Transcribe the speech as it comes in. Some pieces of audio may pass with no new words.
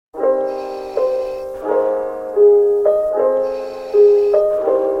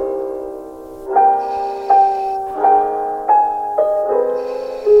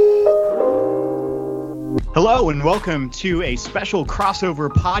Hello and welcome to a special crossover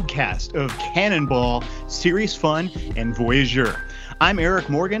podcast of Cannonball, Serious Fun, and Voyager. I'm Eric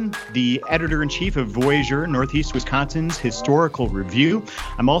Morgan, the editor-in-chief of Voyager, Northeast Wisconsin's Historical Review.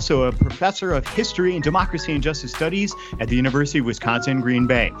 I'm also a professor of history and democracy and justice studies at the University of Wisconsin-Green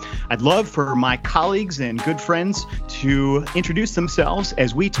Bay. I'd love for my colleagues and good friends to introduce themselves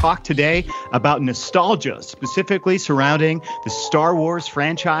as we talk today about nostalgia, specifically surrounding the Star Wars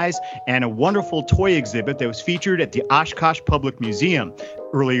franchise and a wonderful toy exhibit that was featured at the Oshkosh Public Museum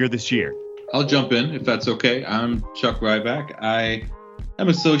earlier this year. I'll jump in if that's okay. I'm Chuck Ryback. I am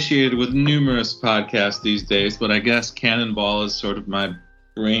associated with numerous podcasts these days, but I guess Cannonball is sort of my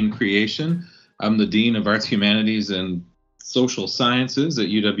brain creation. I'm the Dean of Arts, Humanities, and Social Sciences at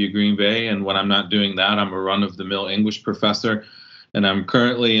UW Green Bay, and when I'm not doing that, I'm a run-of-the-mill English professor, and I'm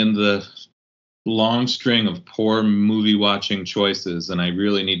currently in the long string of poor movie-watching choices, and I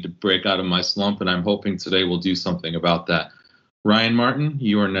really need to break out of my slump, and I'm hoping today we'll do something about that. Ryan Martin,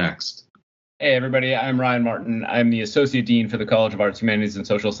 you are next. Hey, everybody. I'm Ryan Martin. I'm the Associate Dean for the College of Arts, Humanities, and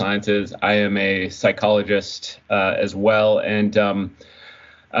Social Sciences. I am a psychologist as well, and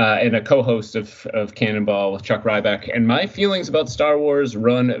a co-host of Cannonball with Chuck Ryback. And my feelings about Star Wars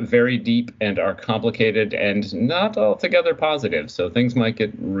run very deep and are complicated and not altogether positive, so things might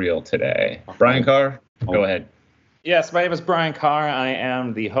get real today. Brian Carr, go ahead. Yes, my name is Brian Carr. I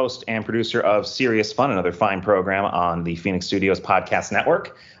am the host and producer of Serious Fun, another fine program on the Phoenix Studios Podcast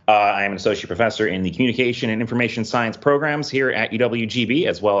Network. I am an associate professor in the Communication and Information Science programs here at UWGB,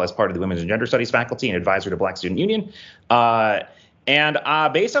 as well as part of the Women's and Gender Studies faculty and advisor to Black Student Union. And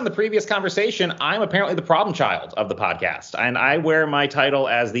based on the previous conversation, I'm apparently the problem child of the podcast, and I wear my title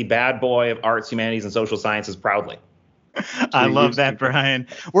as the bad boy of arts, humanities, and social sciences proudly. I love that, Brian.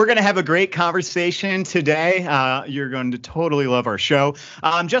 We're going to have a great conversation today. You're going to totally love our show.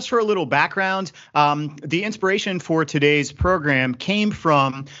 Just for a little background, the inspiration for today's program came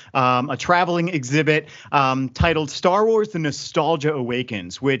from a traveling exhibit titled Star Wars: The Nostalgia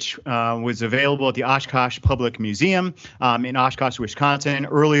Awakens, which was available at the Oshkosh Public Museum in Oshkosh, Wisconsin,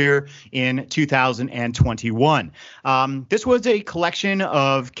 earlier in 2021. This was a collection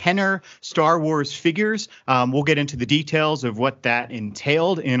of Kenner Star Wars figures. We'll get into the details of what that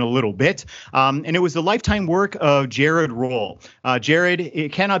entailed in a little bit. And it was the lifetime work of Jared Roll.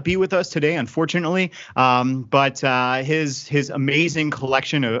 Jared cannot be with us today, unfortunately, but his amazing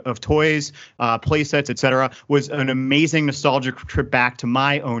collection of toys, play sets, etc., was an amazing nostalgic trip back to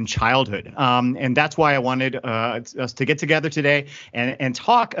my own childhood. And that's why I wanted us to get together today and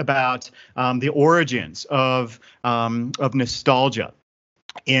talk about the origins of nostalgia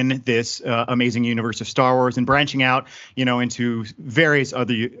in this amazing universe of Star Wars and branching out, into various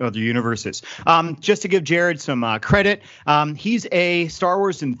other universes. Just to give Jared some credit, he's a Star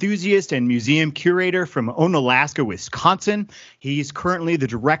Wars enthusiast and museum curator from Onalaska, Wisconsin. He's currently the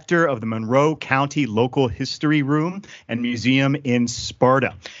director of the Monroe County Local History Room and Museum in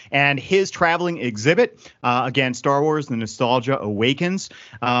Sparta. And his traveling exhibit, again, Star Wars: The Nostalgia Awakens,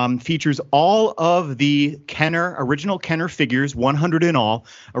 features all of the original Kenner figures, 100 in all,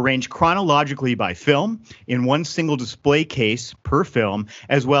 arranged chronologically by film in one single display case per film,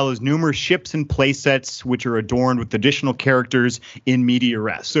 as well as numerous ships and play sets which are adorned with additional characters in media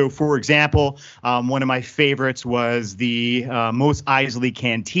res. So, for example, one of my favorites was the Mos Eisley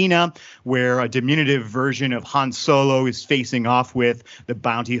Cantina, where a diminutive version of Han Solo is facing off with the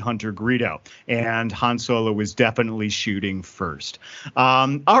bounty hunter Greedo, and Han Solo was definitely shooting first.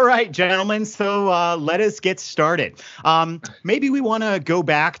 All right, gentlemen, so let us get started. Maybe we want to go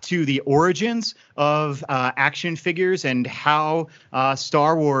back to the origins of action figures and how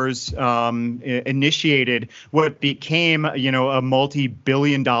Star Wars initiated what became, a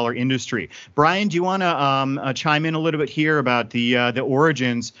multi-billion-dollar industry. Brian, do you want to chime in a little bit here about the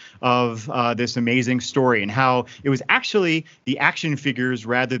origins of this amazing story and how it was actually the action figures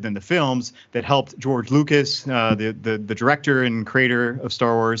rather than the films that helped George Lucas, the director and creator of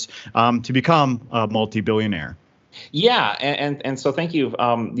Star Wars, to become a multi-billionaire? Yeah, and so thank you.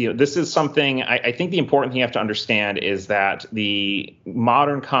 This is something I think the important thing you have to understand is that the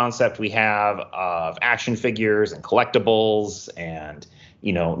modern concept we have of action figures and collectibles and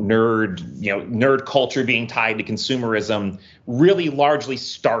nerd culture being tied to consumerism really largely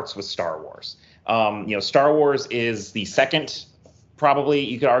starts with Star Wars. Star Wars is the second, probably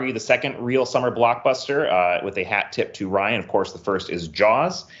you could argue the second real summer blockbuster, with a hat tip to Ryan. Of course, the first is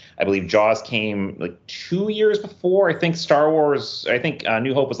Jaws. I believe Jaws came like 2 years before. I think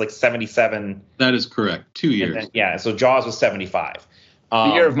New Hope was like 77. That is correct. 2 years. So Jaws was 75.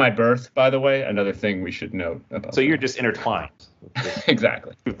 The year of my birth, by the way, another thing we should note about. So you're just intertwined.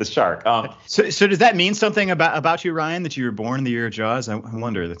 Exactly. With the shark. So does that mean something about you, Ryan, that you were born in the year of Jaws? I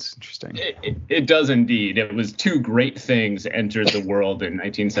wonder. That's interesting. It does indeed. It was two great things entered the world in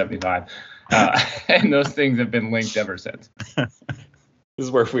 1975. And those things have been linked ever since. This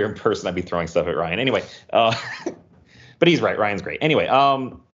is where if we were in person, I'd be throwing stuff at Ryan. Anyway, but he's right. Ryan's great. Anyway,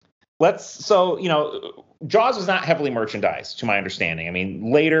 Jaws was not heavily merchandised, to my understanding. I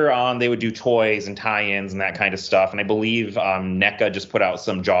mean, later on, they would do toys and tie-ins and that kind of stuff. And I believe NECA just put out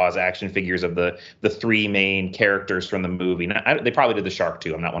some Jaws action figures of the three main characters from the movie. They probably did the shark,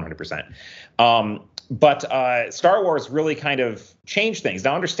 too. I'm not 100%. But Star Wars really kind of changed things.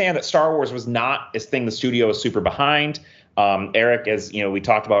 Now, understand that Star Wars was not a thing the studio was super behind. Eric, as we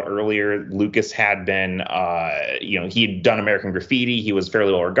talked about earlier, Lucas had been, he had done American Graffiti. He was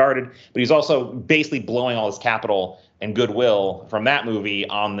fairly well regarded, but he's also basically blowing all his capital and goodwill from that movie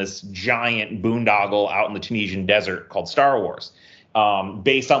on this giant boondoggle out in the Tunisian desert called Star Wars,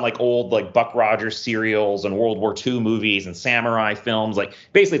 based on like old like Buck Rogers serials and World War II movies and samurai films. Like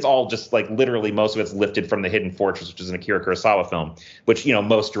basically, it's all just like literally most of it's lifted from The Hidden Fortress, which is an Akira Kurosawa film, which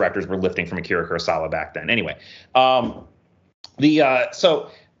most directors were lifting from Akira Kurosawa back then. Anyway. So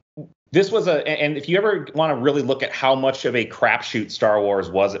this was and if you ever want to really look at how much of a crapshoot Star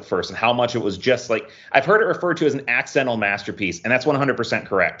Wars was at first and how much it was just like, I've heard it referred to as an accidental masterpiece, and that's 100%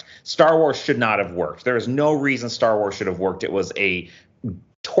 correct. Star Wars should not have worked. There is no reason Star Wars should have worked. It was a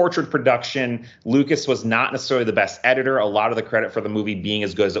tortured production. Lucas was not necessarily the best editor. A lot of the credit for the movie being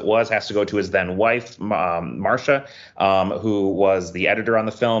as good as it was has to go to his then wife, Marcia, who was the editor on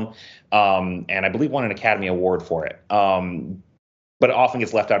the film, and I believe won an Academy Award for it. But it often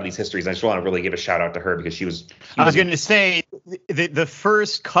gets left out of these histories. I just want to really give a shout out to her because she was. I was going to say the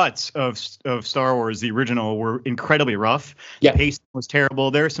first cuts of Star Wars, the original, were incredibly rough. Yeah. The pacing was terrible.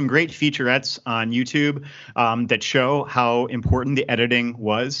 There are some great featurettes on YouTube that show how important the editing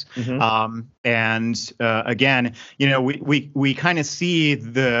was. Mm-hmm. Again, we kind of see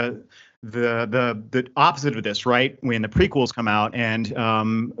the opposite of this, right? When the prequels come out and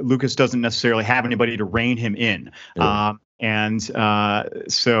Lucas doesn't necessarily have anybody to rein him in. Yeah.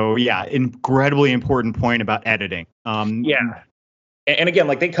 Incredibly important point about editing. And again,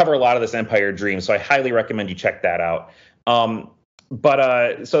 like they cover a lot of this Empire Dream, so I highly recommend you check that out. So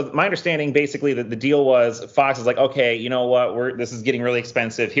my understanding, basically, that the deal was Fox is like, okay, you know what, this is getting really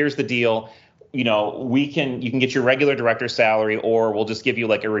expensive. Here's the deal. You can get your regular director's salary, or we'll just give you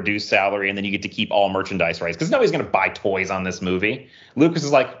like a reduced salary, and then you get to keep all merchandise rights because nobody's going to buy toys on this movie. Lucas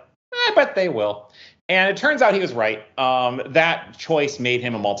is like, I bet they will. And it turns out he was right. That choice made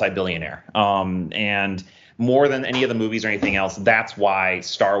him a multi-billionaire. And more than any of the movies or anything else, that's why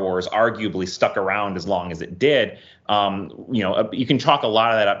Star Wars arguably stuck around as long as it did. You can chalk a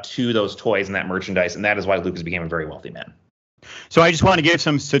lot of that up to those toys and that merchandise, and that is why Lucas became a very wealthy man. So I just want to give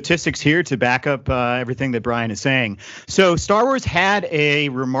some statistics here to back up everything that Brian is saying. So Star Wars had a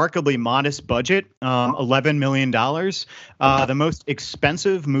remarkably modest budget, $11 million. The most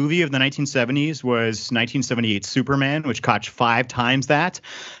expensive movie of the 1970s was 1978's Superman, which cost 5 times that.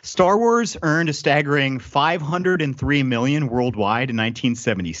 Star Wars earned a staggering $503 million worldwide in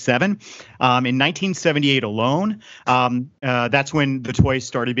 1977. In 1978 alone, that's when the toys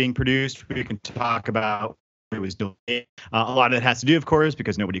started being produced. We can talk about it was delayed. A lot of it has to do, of course,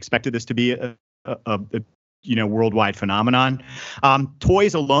 because nobody expected this to be a worldwide phenomenon.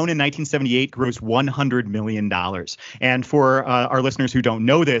 Toys alone in 1978 grossed $100 million. And for our listeners who don't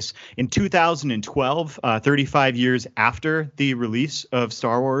know this, in 2012, 35 years after the release of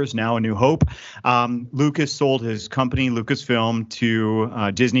Star Wars, Now A New Hope, Lucas sold his company, Lucasfilm,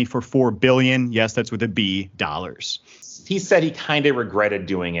 to Disney for $4 billion. Yes, that's with a B, dollars. He said he kind of regretted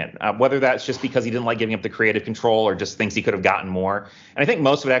doing it, whether that's just because he didn't like giving up the creative control or just thinks he could have gotten more. And I think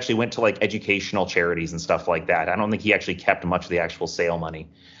most of it actually went to like educational charities and stuff like that. I don't think he actually kept much of the actual sale money.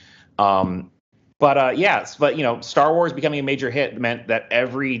 Star Wars becoming a major hit meant that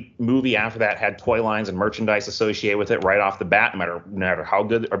every movie after that had toy lines and merchandise associated with it right off the bat, no matter how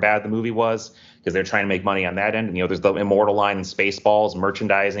good or bad the movie was, because they're trying to make money on that end. And, there's the Immortal line and Spaceballs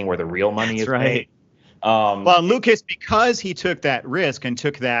merchandising where the real money is made. Well, Lucas, because he took that risk and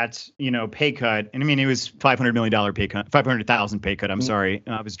took that, pay cut, and I mean, it was $500 million pay cut, $500,000 pay cut. I'm sorry,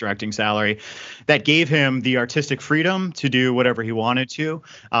 of his directing salary. That gave him the artistic freedom to do whatever he wanted to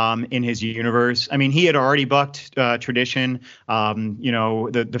in his universe. I mean, he had already bucked tradition.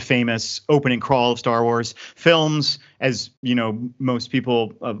 The famous opening crawl of Star Wars films as you know, most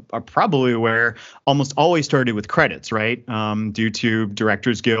people are probably aware, almost always started with credits, right? Due to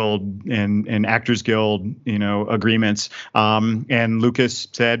Directors Guild and Actors Guild, agreements. And Lucas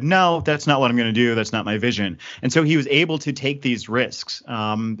said, no, that's not what I'm going to do. That's not my vision. And so he was able to take these risks,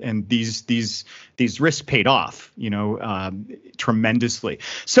 and these risks paid off, tremendously.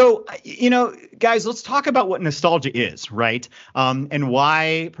 So, guys, let's talk about what nostalgia is, right? And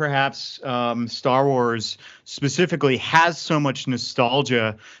why perhaps Star Wars specifically has so much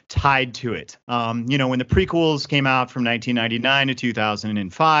nostalgia tied to it. When the prequels came out from 1999 to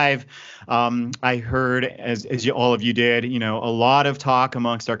 2005, I heard, as all of you did, a lot of talk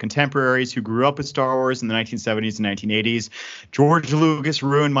amongst our contemporaries who grew up with Star Wars in the 1970s and 1980s. George Lucas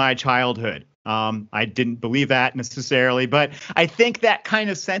ruined my childhood. I didn't believe that necessarily, but I think that kind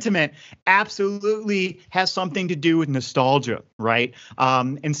of sentiment absolutely has something to do with nostalgia, right?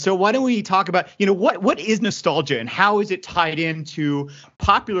 And so why don't we talk about, what is nostalgia and how is it tied into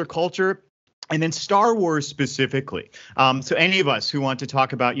popular culture and then Star Wars specifically? So any of us who want to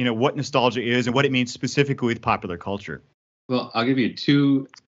talk about, what nostalgia is and what it means specifically with popular culture. Well, I'll give you two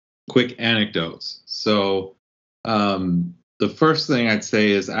quick anecdotes. So, the first thing I'd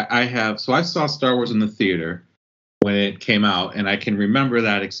say is I saw Star Wars in the theater when it came out, and I can remember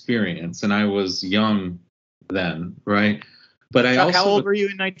that experience. And I was young then, right? But Chuck, how old were you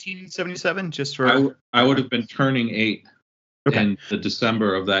in 1977? I would have been turning 8 in the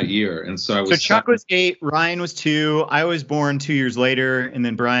December of that year, and so I was. So Chuck was 8, Ryan was 2, I was born 2 years later, and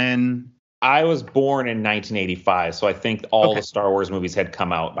then Brian. I was born in 1985, so I think all the Star Wars movies had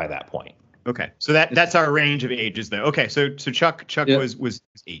come out by that point. Okay, so that's our range of ages, though. Okay, so Chuck was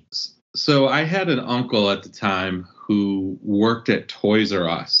 8. So I had an uncle at the time who worked at Toys R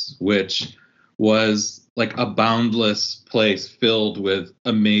Us, which was like a boundless place filled with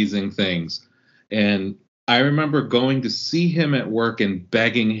amazing things. And I remember going to see him at work and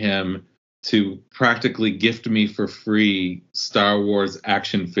begging him to practically gift me for free Star Wars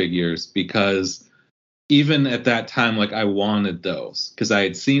action figures, because even at that time, like, I wanted those because I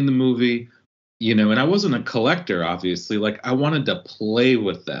had seen the movie, and I wasn't a collector, obviously. Like, I wanted to play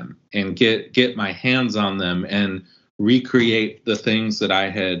with them and get my hands on them and recreate the things that I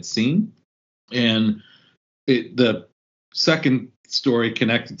had seen. And the second story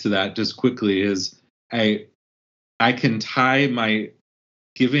connected to that, just quickly, is I can tie my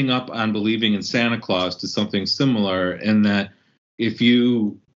giving up on believing in Santa Claus to something similar, in that if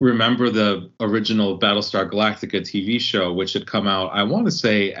you remember the original Battlestar Galactica TV show, which had come out, I want to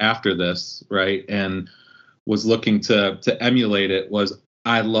say after this, right, and was looking to emulate it, was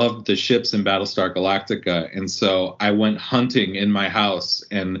I loved the ships in Battlestar Galactica. And so I went hunting in my house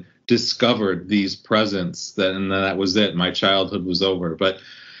and discovered these presents, and that was it. My childhood was over. But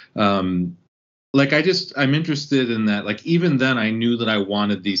I'm interested in that. Like, even then I knew that I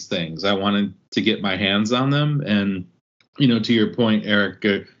wanted these things. I wanted to get my hands on them. And to your point, Eric,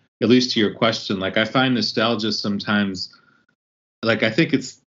 at least to your question, like, I find nostalgia sometimes, like, I think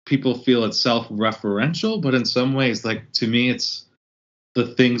people feel it's self-referential, but in some ways, like, to me, it's the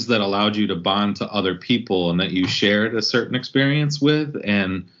things that allowed you to bond to other people and that you shared a certain experience with,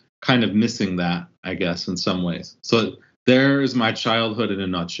 and kind of missing that, I guess, in some ways. So there is my childhood in a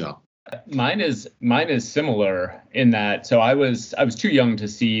nutshell. Mine is similar in that. So I was too young to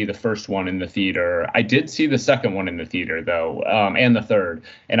see the first one in the theater. I did see the second one in the theater, though, and the third.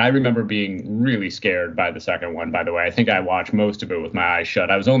 And I remember being really scared by the second one. By the way, I think I watched most of it with my eyes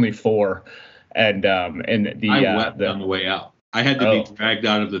shut. I was only 4, I wept on the way out. I had to be dragged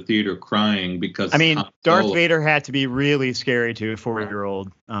out of the theater crying because Darth Vader had to be really scary to a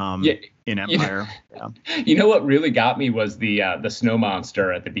 4-year-old in Empire. You know what really got me was the snow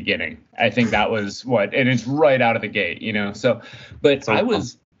monster at the beginning. I think that was and it's right out of the gate, So, but I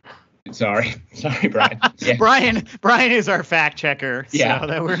was sorry, Brian. Yeah. Brian is our fact checker, so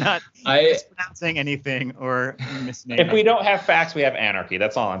that we're not mispronouncing anything or misnaming. If we don't have facts, we have anarchy.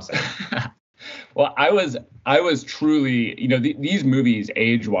 That's all I'm saying. Well, I was truly, these movies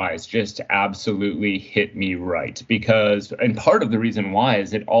age-wise just absolutely hit me right, because, and part of the reason why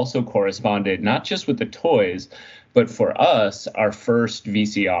is it also corresponded not just with the toys, but for us, our first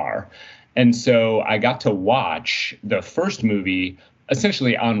VCR. And so I got to watch the first movie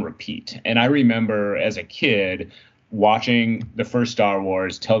essentially on repeat. And I remember as a kid watching the first Star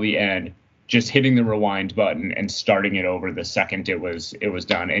Wars till the end, just hitting the rewind button and starting it over the second it was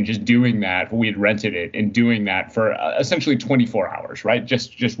done, and just doing that. We had rented it and doing that for essentially 24 hours, right?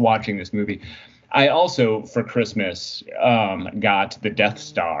 Just watching this movie. I also, for Christmas, got the Death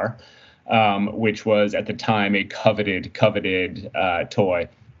Star, which was at the time a coveted toy.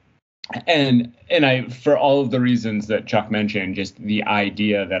 And I, for all of the reasons that Chuck mentioned, just the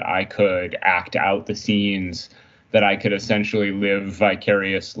idea that I could act out the scenes, that I could essentially live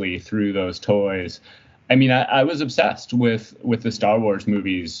vicariously through those toys. I mean, I was obsessed with the Star Wars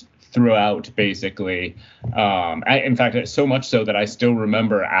movies throughout, basically. In fact, so much so that I still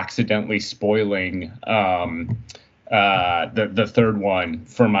remember accidentally spoiling the third one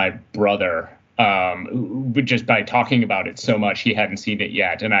for my brother. Just by talking about it so much, he hadn't seen it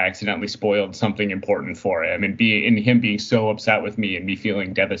yet, and I accidentally spoiled something important for him, and him being so upset with me and me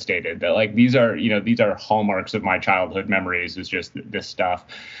feeling devastated that, like, these are hallmarks of my childhood memories, is just this stuff.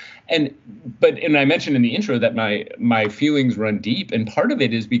 And I mentioned in the intro that my feelings run deep, and part of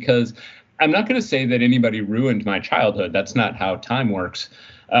it is because I'm not going to say that anybody ruined my childhood. That's not how time works.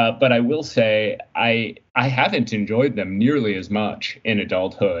 But I will say I haven't enjoyed them nearly as much in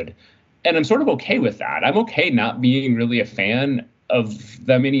adulthood. And I'm sort of okay with that. I'm okay not being really a fan of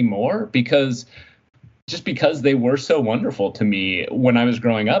them anymore because they were so wonderful to me when I was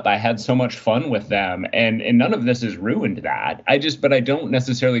growing up. I had so much fun with them, and none of this has ruined that. But I don't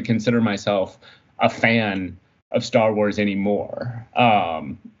necessarily consider myself a fan of Star Wars anymore.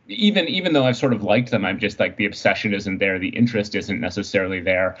 Even though I've sort of liked them, I'm just like, the obsession isn't there. The interest isn't necessarily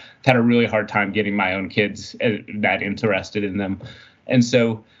there. I've had a really hard time getting my own kids that interested in them. And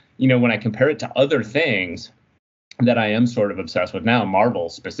so, when I compare it to other things that I am sort of obsessed with now, Marvel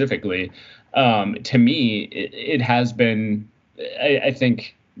specifically, to me, it has been, I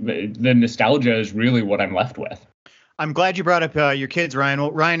think the nostalgia is really what I'm left with. I'm glad you brought up your kids, Ryan.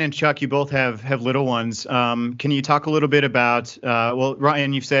 Well, Ryan and Chuck, you both have little ones. Can you talk a little bit about,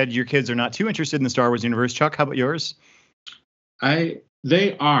 Ryan, you've said your kids are not too interested in the Star Wars universe. Chuck, how about yours?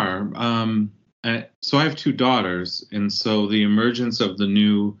 They are. So I have two daughters, and so the emergence of the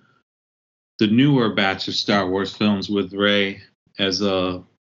newer batch of Star Wars films with Rey as a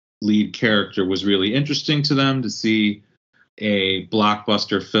lead character was really interesting to them. To see a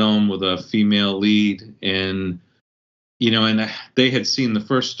blockbuster film with a female lead, and they had seen the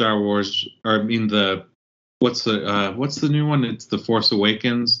first Star Wars, what's the new one? It's The Force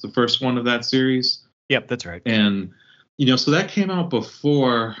Awakens, the first one of that series. Yep, that's right. And so that came out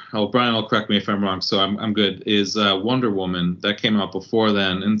before. Oh, Brian will correct me if I'm wrong, so I'm good. Is Wonder Woman that came out before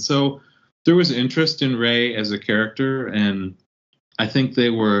then, and so there was interest in Rey as a character, and I think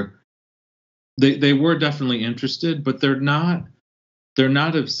they were definitely interested, but they're not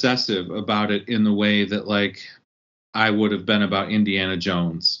obsessive about it in the way that, like, I would have been about Indiana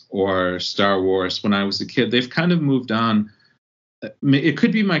Jones or Star Wars when I was a kid. They've kind of moved on. It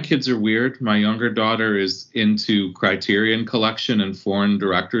could be my kids are weird. My younger daughter is into Criterion Collection and foreign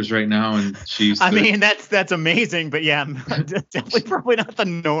directors right now, and that's amazing. But yeah, definitely probably not the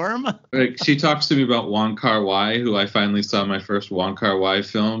norm. Like, she talks to me about Wong Kar-wai, who I finally saw my first Wong Kar-wai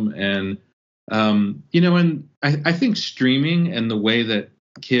film, and and I think streaming and the way that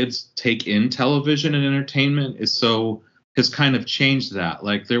kids take in television and entertainment has kind of changed that.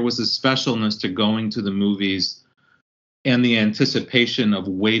 Like, there was a specialness to going to the movies and the anticipation of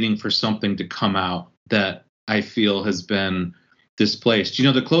waiting for something to come out that I feel has been displaced.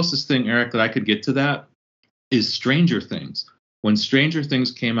 The closest thing, Eric, that I could get to that is Stranger Things. When Stranger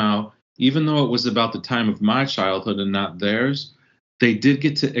Things came out, even though it was about the time of my childhood and not theirs, they did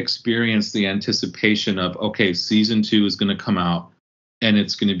get to experience the anticipation of, okay, season 2 is going to come out and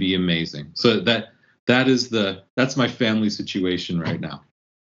it's going to be amazing. So that's my family situation right now.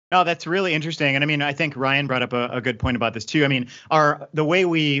 Oh, that's really interesting. And I mean, I think Ryan brought up a good point about this too. I mean, the way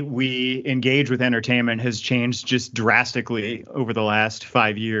we engage with entertainment has changed just drastically over the last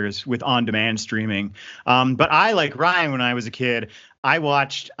 5 years with on-demand streaming. But I, like Ryan, when I was a kid, I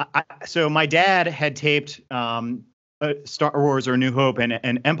watched. So my dad had taped Star Wars or New Hope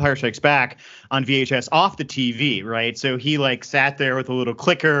and Empire Strikes Back on VHS off the TV, right? So he like sat there with a little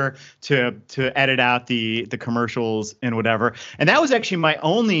clicker to edit out the commercials and whatever. And that was actually my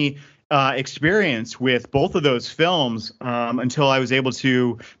only experience with both of those films until I was able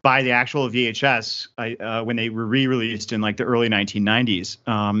to buy the actual VHS when they were re-released in like the early 1990s.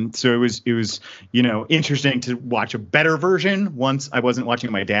 So it was interesting to watch a better version once I wasn't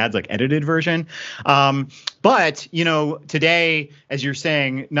watching my dad's like edited version. But today, as you're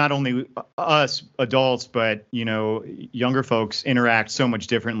saying, not only us adults, but younger folks interact so much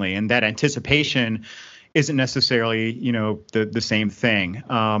differently, and that anticipation isn't necessarily the same thing.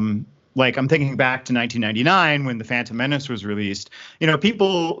 Like, I'm thinking back to 1999 when The Phantom Menace was released.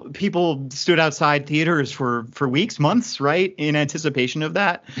 People stood outside theaters for weeks, months, right, in anticipation of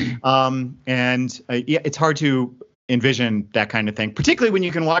that. It's hard to envision that kind of thing, particularly when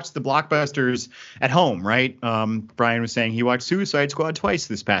you can watch the blockbusters at home, right? Brian was saying he watched Suicide Squad twice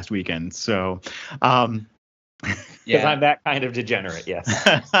this past weekend. So, because I'm that kind of degenerate, yes.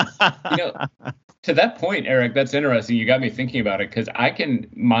 To that point, Eric, that's interesting. You got me thinking about it because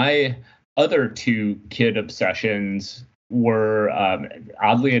my other two kid obsessions were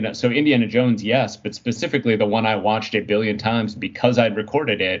oddly enough, so Indiana Jones, yes, but specifically the one I watched a billion times because I'd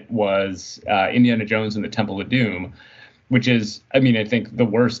recorded it was Indiana Jones and the Temple of Doom, which is, I think the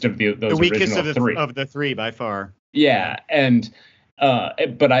worst of those the weakest original of the three by far. Yeah, and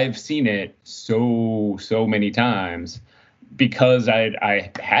but I've seen it so many times because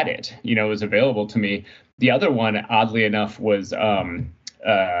I had it, it was available to me. The other one, oddly enough, was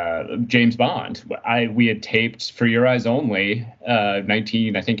James Bond. We had taped For Your Eyes Only,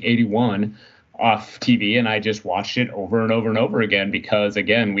 1981 off TV, and I just watched it over and over and over again because,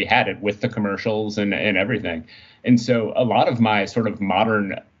 again, we had it with the commercials and everything. And so a lot of my sort of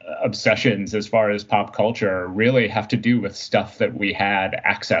modern obsessions as far as pop culture really have to do with stuff that we had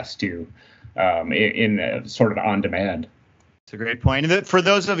access to in sort of on demand. It's a great point. And for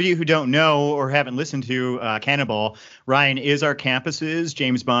those of you who don't know or haven't listened to Cannonball, Ryan is our campus's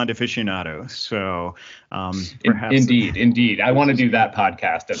James Bond aficionado. So perhaps. Indeed. I want to do that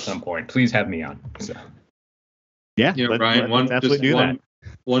podcast at some point. Please have me on. So. Yeah, Ryan,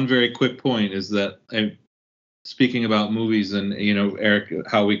 one very quick point is that speaking about movies and, Eric,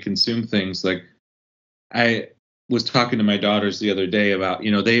 how we consume things, like I was talking to my daughters the other day about,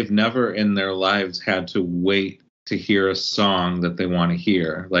 they've never in their lives had to wait to hear a song that they want to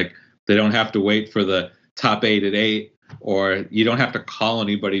hear. Like they don't have to wait for the top 8 at 8, or you don't have to call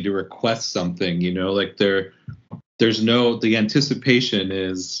anybody to request something, like there's no, the anticipation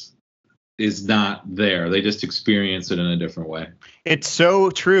is not there. They just experience it in a different way. It's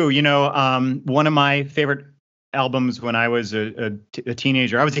so true. One of my favorite albums when I was a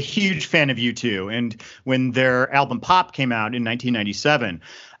teenager, I was a huge fan of U2. And when their album Pop came out in 1997,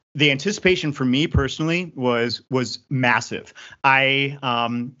 the anticipation for me personally was massive. I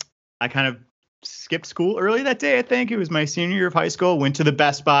kind of skipped school early that day. I think it was my senior year of high school, went to the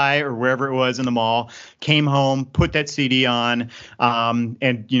Best Buy or wherever it was in the mall, came home, put that CD on,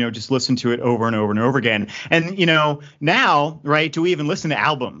 and, just listened to it over and over and over again. And, now, right, do we even listen to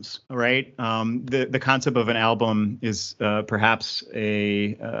albums, right? The concept of an album is perhaps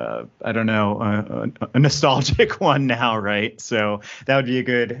a nostalgic one now, right? So that would be a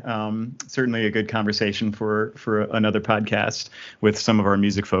good, certainly a good conversation for another podcast with some of our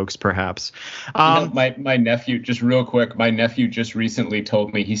music folks, perhaps. My nephew, just real quick, my nephew just recently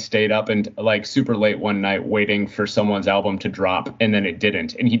told me he stayed up and like super late one night waiting for someone's album to drop, and then it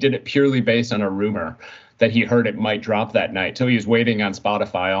didn't. And he did it purely based on a rumor that he heard it might drop that night. So he was waiting on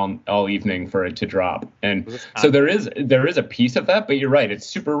Spotify all evening for it to drop. And so there is a piece of that, but you're right, it's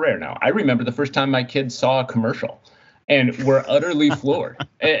super rare now. I remember the first time my kids saw a commercial and were utterly floored.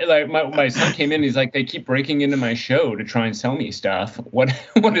 Like my son came in, he's like, they keep breaking into my show to try and sell me stuff. What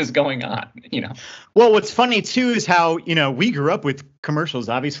is going on? Well, what's funny too is how, we grew up with commercials,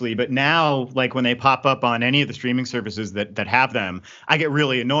 obviously, but now, like when they pop up on any of the streaming services that have them, I get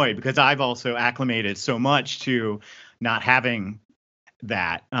really annoyed because I've also acclimated so much to not having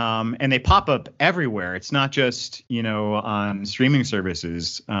that. And they pop up everywhere. It's not just, on streaming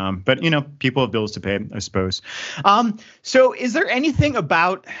services, but, people have bills to pay, I suppose. So is there anything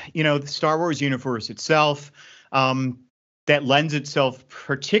about, the Star Wars universe itself, that lends itself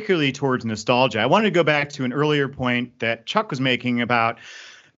particularly towards nostalgia? I wanted to go back to an earlier point that Chuck was making about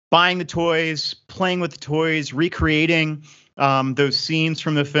buying the toys, playing with the toys, recreating those scenes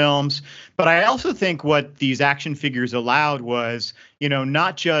from the films. But I also think what these action figures allowed was,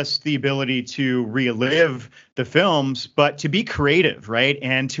 not just the ability to relive the films, but to be creative, right?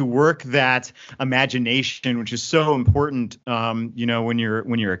 And to work that imagination, which is so important, when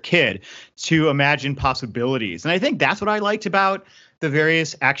you're a kid, to imagine possibilities. And I think that's what I liked about the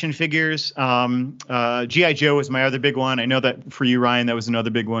various action figures. G.I. Joe was my other big one. I know that for you, Ryan, that was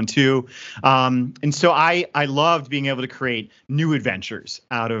another big one too. And so I loved being able to create new adventures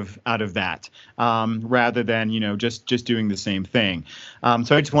out of that, rather than, just doing the same thing.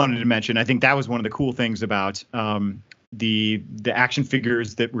 So I just wanted to mention, I think that was one of the cool things about the action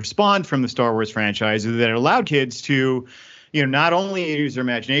figures that spawned from the Star Wars franchise, that it allowed kids to, not only use their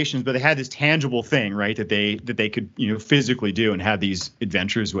imaginations, but they had this tangible thing, right, that they could, physically do and have these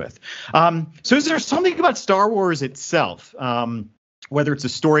adventures with. So is there something about Star Wars itself, whether it's a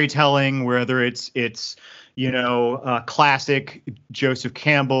storytelling, whether it's classic Joseph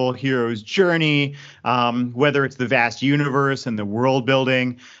Campbell hero's journey, whether it's the vast universe and the world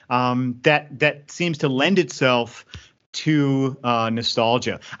building, that seems to lend itself to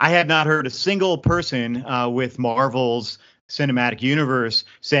nostalgia. I had not heard a single person with Marvel's cinematic universe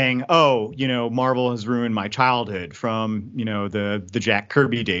saying, "Oh, Marvel has ruined my childhood from the Jack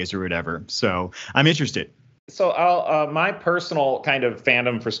Kirby days or whatever." So I'm interested. So my personal kind of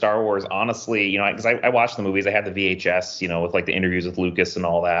fandom for Star Wars, honestly, because I watched the movies, I had the VHS, with like the interviews with Lucas and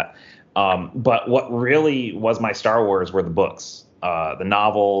all that. But what really was my Star Wars were the books, the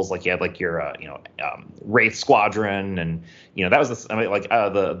novels. Like you had like your Wraith Squadron, and that was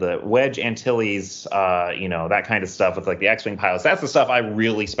the Wedge Antilles, that kind of stuff with like the X-wing pilots. That's the stuff I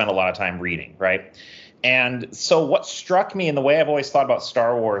really spent a lot of time reading, right? And so what struck me in the way I've always thought about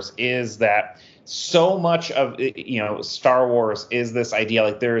Star Wars is that so much of Star Wars is this idea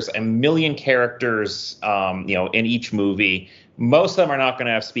like there's a million characters in each movie. Most of them are not going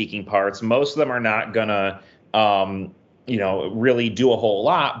to have speaking parts. Most of them are not going to really do a whole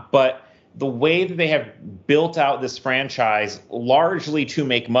lot. But the way that they have built out this franchise largely to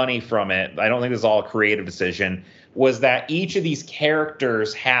make money from it, I don't think this is all a creative decision, was that each of these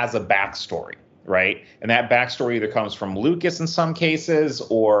characters has a backstory. Right. And that backstory either comes from Lucas in some cases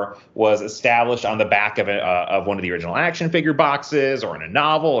or was established on the back of one of the original action figure boxes or in a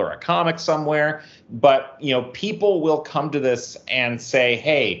novel or a comic somewhere. But, people will come to this and say,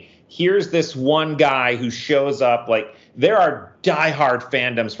 hey, here's this one guy who shows up. Like there are diehard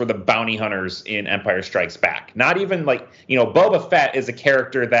fandoms for the bounty hunters in Empire Strikes Back. Not even like, Boba Fett is a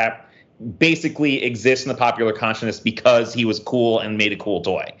character that basically exists in the popular consciousness because he was cool and made a cool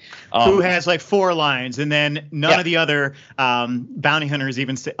toy. Who has like 4 lines, and then none of the other bounty hunters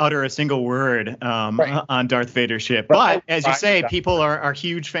even utter a single word on Darth Vader's ship. But as you say, people are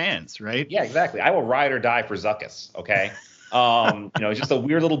huge fans, right? Yeah, exactly. I will ride or die for Zuckuss. Okay, he's just a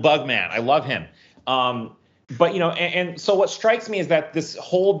weird little bug man. I love him. But, and so what strikes me is that this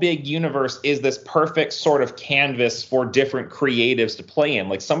whole big universe is this perfect sort of canvas for different creatives to play in.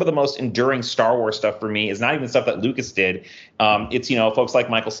 Like some of the most enduring Star Wars stuff for me is not even stuff that Lucas did. It's, folks like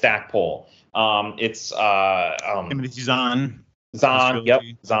Michael Stackpole. It's Timothy Zahn.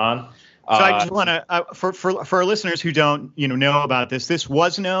 Zahn. So I just want to, for our listeners who don't, know about this, this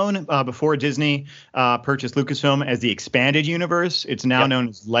was known before Disney purchased Lucasfilm as the expanded universe. It's now known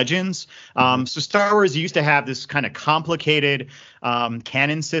as Legends. So Star Wars used to have this kind of complicated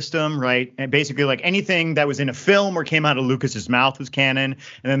canon system, right? And basically, like anything that was in a film or came out of Lucas's mouth was canon,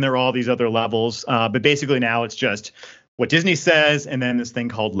 and then there are all these other levels. But basically, now it's just what Disney says, and then this thing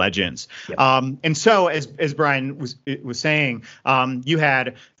called Legends. Yep. And so, as Brian was saying, you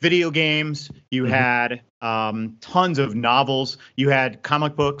had video games, you had tons of novels, you had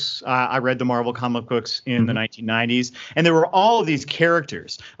comic books. I read the Marvel comic books in the 1990s, and there were all of these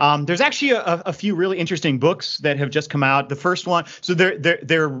characters. There's actually a few really interesting books that have just come out. The first one, so they're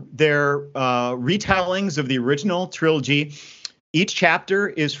retellings of the original trilogy. Each chapter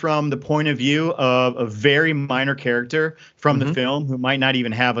is from the point of view of a very minor character from the film who might not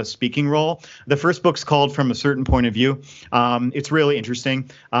even have a speaking role. The first book's called From a Certain Point of View. It's really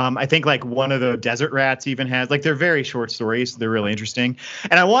interesting. I think like one of the Desert Rats even has, like they're very short stories. They're really interesting.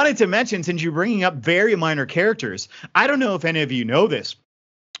 And I wanted to mention, since you're bringing up very minor characters, I don't know if any of you know this,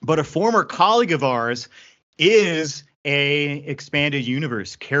 but a former colleague of ours is a expanded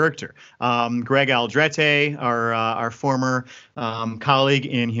universe character. Greg Aldrete, our former colleague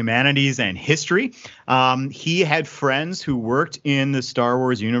in humanities and history. He had friends who worked in the Star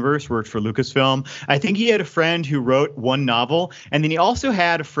Wars universe, worked for Lucasfilm. I think he had a friend who wrote one novel, and then he also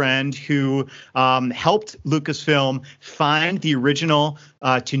had a friend who helped Lucasfilm find the original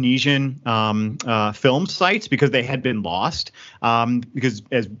Tunisian film sites because they had been lost. Because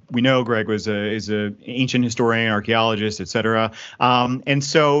as we know, Greg is an ancient historian, archaeologist, etc. And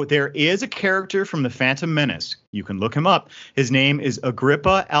so there is a character from the Phantom Menace. You can look him up. His name is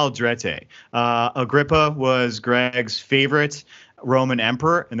Agrippa Aldrete. Agrippa was Greg's favorite Roman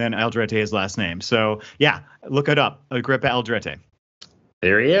emperor, and then Aldrete his last name. So yeah, look it up. Agrippa Aldrete.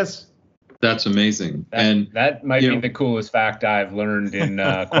 There he is. That's amazing. That might be the coolest fact I've learned in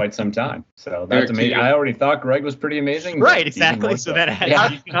quite some time. So that's amazing. I already thought Greg was pretty amazing. Right, exactly. So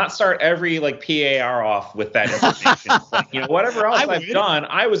that you cannot start every PAR off with that information. Whatever else I've done,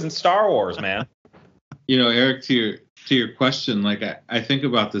 I was in Star Wars, man. Eric, to your question, like I think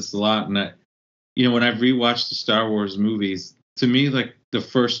about this a lot, and when I've rewatched the Star Wars movies, to me, like the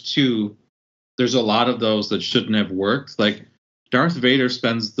first two, there's a lot of those that shouldn't have worked. Like Darth Vader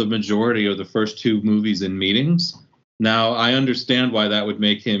spends the majority of the first two movies in meetings. Now, I understand why that would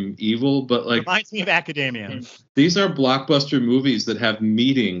make him evil, but like, reminds me of Academia. These are blockbuster movies that have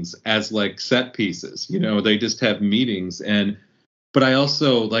meetings as like set pieces. You know, they just have meetings. But I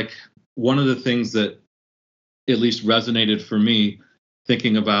also like, one of the things that at least resonated for me,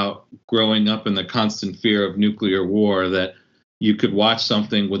 thinking about growing up in the constant fear of nuclear war, that you could watch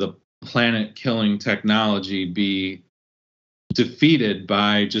something with a planet-killing technology be defeated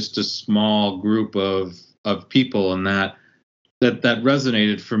by just a small group of people, and that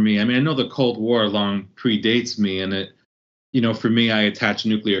resonated for me. I mean, I know the Cold War long predates me, and it, you know, for me, I attach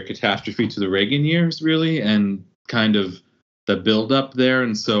nuclear catastrophe to the Reagan years, really, and kind of the build-up there.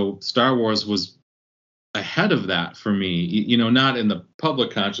 And so Star Wars was ahead of that for me, you know, not in the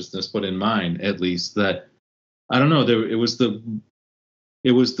public consciousness, but in mine, at least. That, I don't know, it was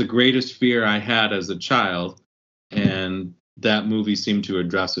the greatest fear I had as a child, and that movie seemed to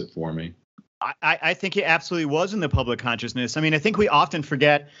address it for me. I think it absolutely was in the public consciousness. I mean, I think we often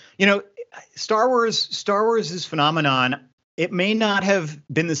forget, you know, Star Wars' phenomenon, it may not have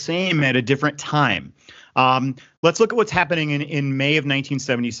been the same at a different time. Let's look at what's happening in May of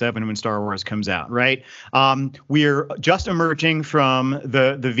 1977 when Star Wars comes out, right? We're just emerging from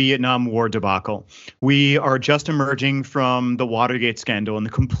the Vietnam War debacle. We are just emerging from the Watergate scandal and the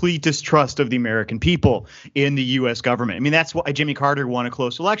complete distrust of the American people in the U.S. government. I mean, that's why Jimmy Carter won a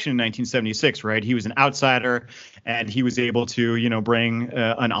close election in 1976, right? He was an outsider, and he was able to, you know, bring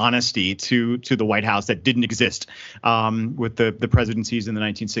an honesty to the White House that didn't exist with the presidencies in the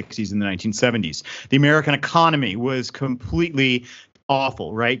 1960s and the 1970s. The American economy was completely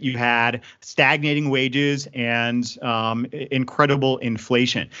awful, right? You had stagnating wages and incredible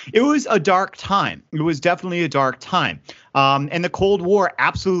inflation. It was a dark time. It was definitely a dark time. And the Cold War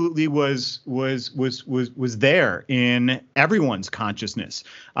absolutely was there in everyone's consciousness.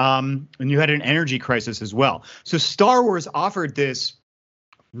 And you had an energy crisis as well. So Star Wars offered this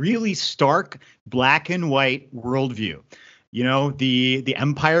really stark black and white worldview. You know, the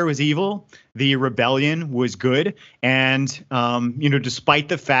Empire was evil, the rebellion was good, and you know, despite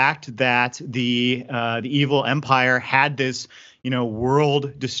the fact that the evil Empire had this, you know,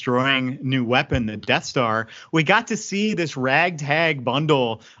 world-destroying new weapon, the Death Star, we got to see this ragtag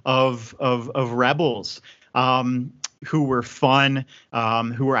bundle of rebels. Who were fun,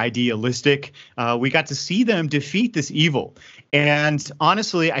 who were idealistic. We got to see them defeat this evil. And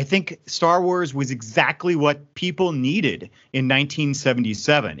honestly, I think Star Wars was exactly what people needed in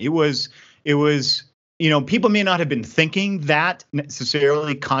 1977. It was, you know, people may not have been thinking that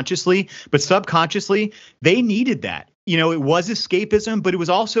necessarily consciously, but subconsciously, they needed that. You know, it was escapism, but it was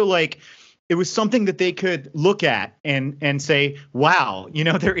also like, it was something that they could look at and say, wow, you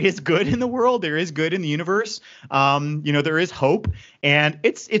know, there is good in the world. There is good in the universe. You know, there is hope. And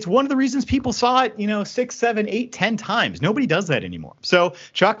it's one of the reasons people saw it, you know, 6, 7, 8, 10 times. Nobody does that anymore. So,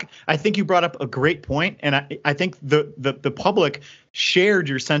 Chuck, I think you brought up a great point, and I think the public shared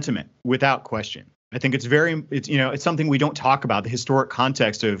your sentiment without question. I think it's something we don't talk about, the historic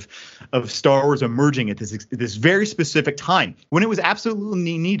context of Star Wars emerging at this very specific time when it was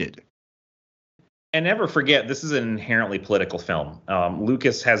absolutely needed. And never forget, this is an inherently political film.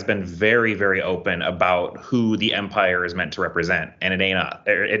 Lucas has been very, very open about who the Empire is meant to represent, and it ain't us.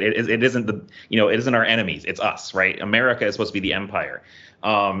 It isn't it isn't our enemies. It's us, right? America is supposed to be the Empire,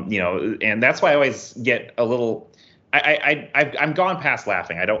 you know, and that's why I always get a little. I'm gone past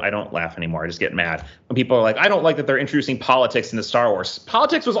laughing. I don't laugh anymore. I just get mad when people are like, I don't like that they're introducing politics into Star Wars.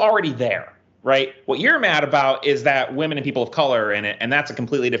 Politics was already there. Right. What you're mad about is that women and people of color are in it, and that's a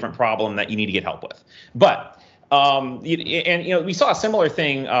completely different problem that you need to get help with. But we saw a similar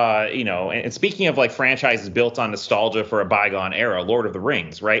thing, and speaking of like franchises built on nostalgia for a bygone era, Lord of the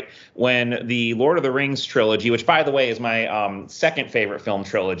Rings, right? When the Lord of the Rings trilogy, which, by the way, is my second favorite film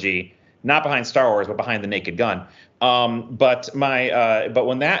trilogy, not behind Star Wars, but behind The Naked Gun. But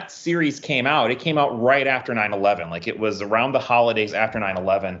when that series came out, it came out right after 9/11. Like, it was around the holidays after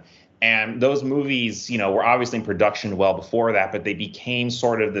 9/11. And those movies, you know, were obviously in production well before that, but they became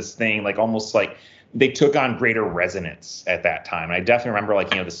sort of this thing, like almost like they took on greater resonance at that time. And I definitely remember, like,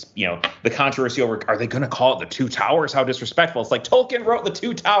 the controversy over, are they going to call it the Two Towers? How disrespectful. It's like Tolkien wrote the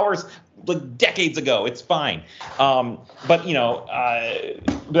Two Towers like decades ago. It's fine. But, you know,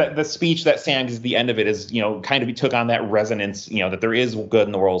 the speech that Sam gives at the end of it is, you know, kind of took on that resonance, you know, that there is good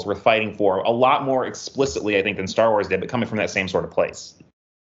in the world worth fighting for a lot more explicitly, I think, than Star Wars did, but coming from that same sort of place.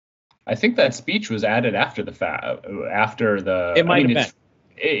 I think that speech was added after the fact. It might have been.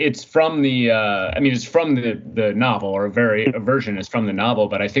 It's from the. It's from the novel, or a version is from the novel.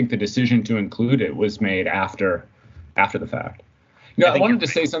 But I think the decision to include it was made after the fact. I wanted to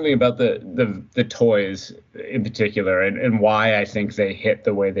say something about the toys in particular and why I think they hit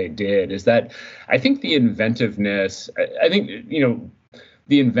the way they did is that I think the inventiveness,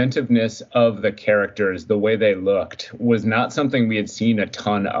 the inventiveness of the characters, the way they looked, was not something we had seen a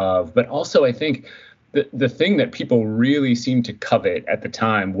ton of. But also, I think the thing that people really seemed to covet at the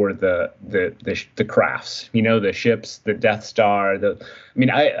time were the crafts, the ships, the Death Star.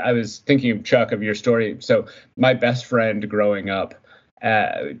 I was thinking, Chuck, of your story. So my best friend growing up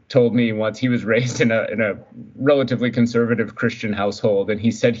told me once he was raised in a relatively conservative Christian household, and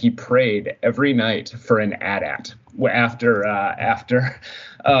he said he prayed every night for an AT-AT after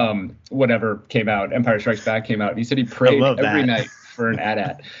whatever came out, Empire Strikes Back came out. He said he prayed every night for an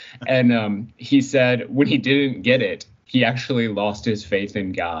AT-AT. And he said when he didn't get it, he actually lost his faith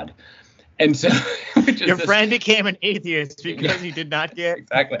in God. And so your friend became an atheist because he did not get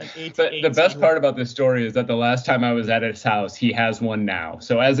exactly. But the best part about this story is that the last time I was at his house, he has one now.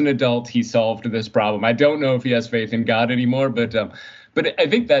 So as an adult, he solved this problem. I don't know if he has faith in God anymore, but I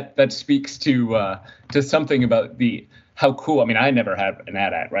think that speaks to something about how cool. I never had an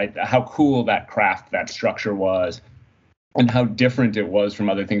AT-AT, right? How cool that craft, that structure was, and how different it was from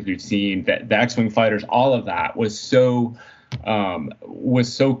other things we've seen. That the X-Wing fighters, all of that was so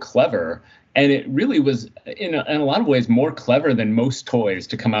clever, and it really was in a lot of ways more clever than most toys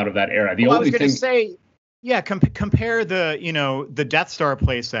to come out of that era. I was going to say, yeah, compare the Death Star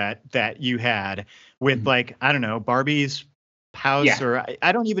playset that you had with Barbie's house, or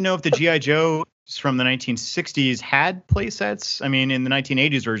I don't even know if the G.I. Joes from the 1960s had playsets. In the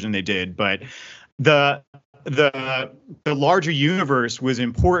 1980s version they did, but the larger universe was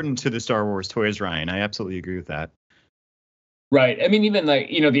important to the Star Wars toys, Ryan. I absolutely agree with that. Right. Even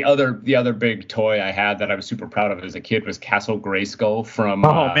the other big toy I had that I was super proud of as a kid was Castle Grayskull from.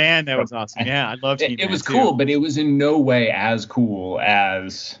 Oh man, that was awesome. Yeah, I loved it. It was cool, but it was in no way as cool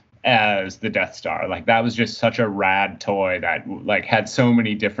as the Death Star. That was just such a rad toy that had so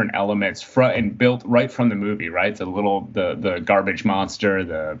many different elements and built right from the movie. Right, the garbage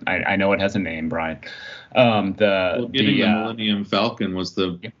monster. I know it has a name, Brian. Getting the Millennium Falcon was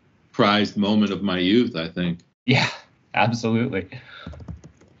the prized moment of my youth, I think. Yeah. Absolutely.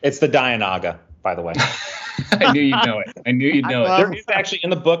 It's the Dianaga, by the way. I knew you'd know it. There is actually, in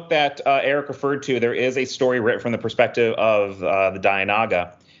the book that Eric referred to, there is a story written from the perspective of the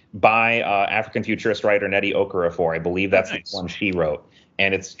Dianaga by African futurist writer Nnedi Okorafor. I believe that's the one she wrote.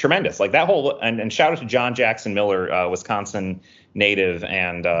 And it's tremendous. That whole, and shout out to John Jackson Miller, Wisconsin native,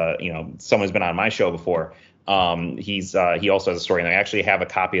 and someone who's been on my show before. He also has a story, and I actually have a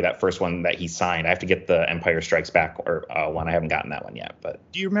copy of that first one that he signed. I have to get the Empire Strikes Back one. I haven't gotten that one yet. But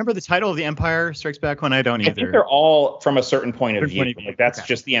do you remember the title of the Empire Strikes Back one? I don't either. I think they're all from a certain point of view. That's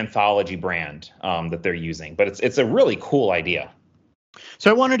just the anthology brand that they're using. But it's a really cool idea. So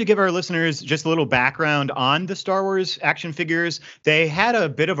I wanted to give our listeners just a little background on the Star Wars action figures. They had a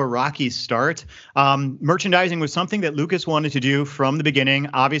bit of a rocky start. Merchandising was something that Lucas wanted to do from the beginning,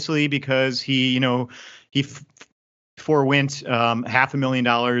 obviously, because he forewent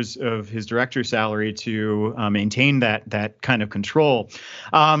 $500,000 of his director's salary to maintain that kind of control.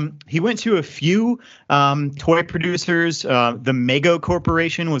 He went to a few toy producers. The Mego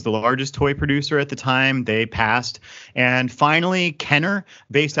Corporation was the largest toy producer at the time. They passed. And finally, Kenner,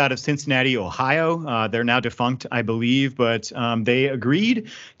 based out of Cincinnati, Ohio. They're now defunct, I believe, but they agreed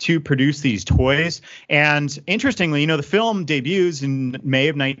to produce these toys. And interestingly, the film debuts in May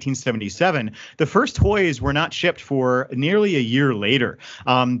of 1977. The first toys were not shipped for nearly a year later,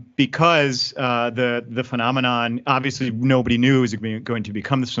 because the phenomenon, obviously nobody knew it was going to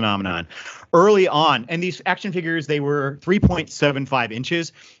become this phenomenon early on. And these action figures, they were 3.75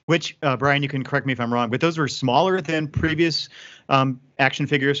 inches, which, Brian, you can correct me if I'm wrong, but those were smaller than previous action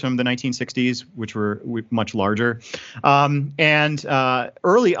figures from the 1960s, which were much larger. And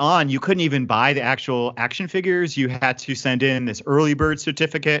early on, you couldn't even buy the actual action figures. You had to send in this early bird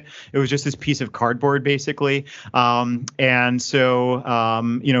certificate. It was just this piece of cardboard, basically. And so,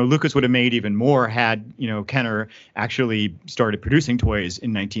 Lucas would have made even more had, Kenner actually started producing toys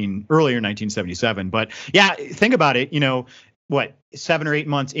in earlier 1977. But yeah, think about it, 7 or 8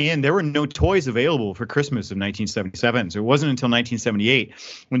 months in, there were no toys available for Christmas of 1977. So it wasn't until 1978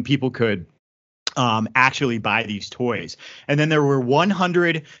 when people could actually buy these toys. And then there were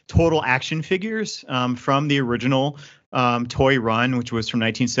 100 total action figures from the original toy run, which was from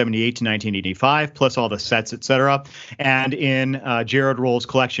 1978 to 1985, plus all the sets, etc. And in Jared Roll's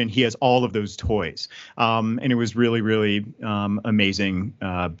collection, he has all of those toys. And it was really, really amazing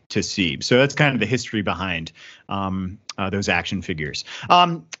to see. So that's kind of the history behind those action figures.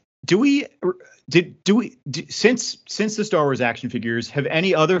 Since the Star Wars action figures, have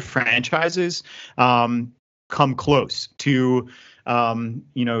any other franchises come close to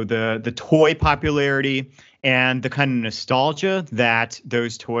the toy popularity and the kind of nostalgia that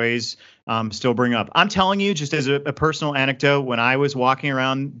those toys still bring up? I'm telling you, just as a personal anecdote, when I was walking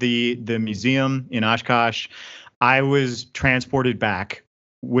around the museum in Oshkosh, I was transported back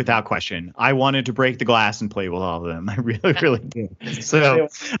without question. I wanted to break the glass and play with all of them. I really, really did. So,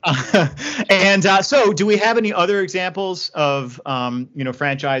 so do we have any other examples of,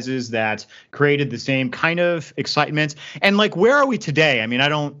 franchises that created the same kind of excitement? And like, where are we today? I mean, I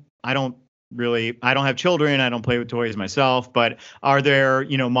don't have children. I don't play with toys myself, but are there,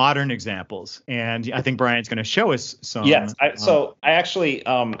 modern examples? And I think Brian's going to show us some. Yes. I actually,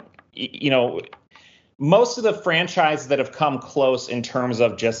 most of the franchises that have come close in terms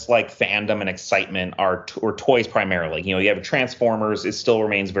of just like fandom and excitement are toys primarily. You have Transformers, it still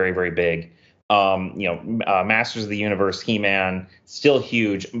remains very, very big. Masters of the Universe, He-Man, still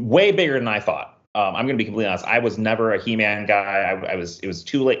huge, way bigger than I thought. I'm going to be completely honest. I was never a He-Man guy. It was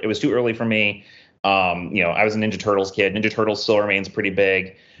too late. It was too early for me. I was a Ninja Turtles kid. Ninja Turtles still remains pretty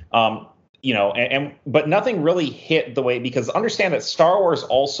big. But nothing really hit the way, because understand that Star Wars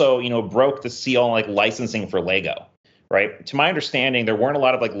also, broke the seal on like licensing for Lego, right? To my understanding, there weren't a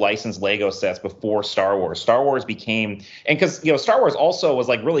lot of like licensed Lego sets before Star Wars. Star Wars became, and because, Star Wars also was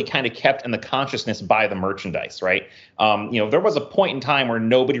like really kind of kept in the consciousness by the merchandise, right? There was a point in time where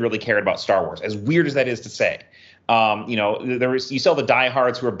nobody really cared about Star Wars, as weird as that is to say. You saw the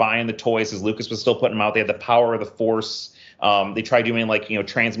diehards who were buying the toys as Lucas was still putting them out. They had the Power of the Force. They tried doing like,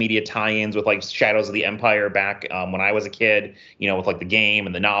 transmedia tie-ins with like Shadows of the Empire back when I was a kid, with like the game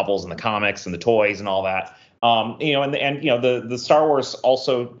and the novels and the comics and the toys and all that. The Star Wars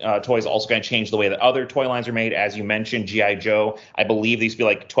toys also kind of changed the way that other toy lines are made. As you mentioned, G.I. Joe, I believe they used to be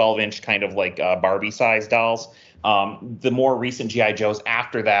like 12-inch kind of like Barbie-sized dolls. The more recent G.I. Joes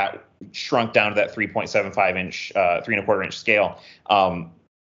after that shrunk down to that 3.75-inch, 3.25-inch scale.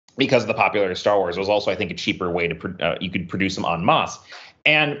 Because of the popularity of Star Wars, it was also, I think, a cheaper way to you could produce them en masse.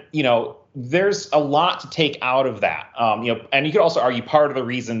 And, there's a lot to take out of that. And you could also argue part of the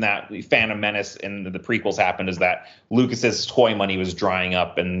reason that Phantom Menace and the prequels happened is that Lucas's toy money was drying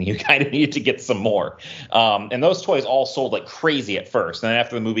up and you kind of needed to get some more. And those toys all sold like crazy at first. And then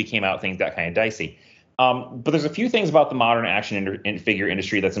after the movie came out, things got kind of dicey. But there's a few things about the modern action figure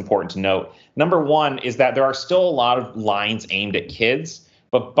industry that's important to note. Number one is that there are still a lot of lines aimed at kids.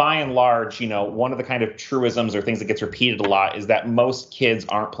 But by and large, one of the kind of truisms or things that gets repeated a lot is that most kids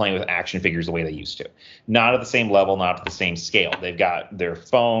aren't playing with action figures the way they used to. Not at the same level, not at the same scale. They've got their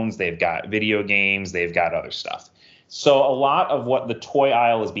phones, they've got video games, they've got other stuff. So a lot of what the toy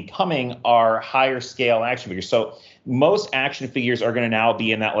aisle is becoming are higher scale action figures. So most action figures are going to now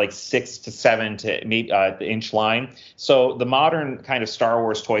be in that like 6 to 7 to inch line. So the modern kind of Star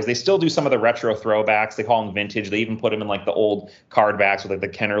Wars toys, they still do some of the retro throwbacks. They call them vintage. They even put them in like the old card backs with like the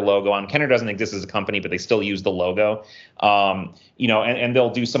Kenner logo on. Kenner doesn't exist as a company, but they still use the logo. And they'll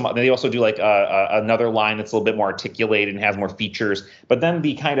do some. They also do like another line that's a little bit more articulated and has more features. But then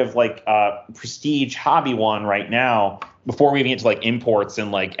the kind of like prestige hobby one right now, before we even get to like imports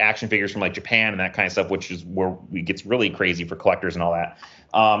and like action figures from like Japan and that kind of stuff, which is where it gets really crazy for collectors and all that,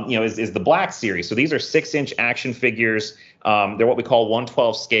 is the Black Series. So these are 6-inch action figures. They're what we call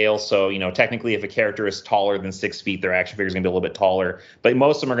 1/12 scale. So, technically if a character is taller than 6 feet, their action figure is going to be a little bit taller. But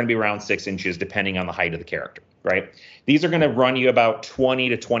most of them are going to be around 6 inches, depending on the height of the character, right? These are going to run you about $20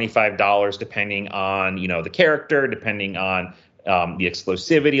 to $25, depending on, the character, depending on the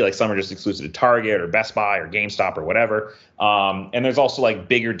exclusivity. Like some are just exclusive to Target or Best Buy or GameStop or whatever. And there's also like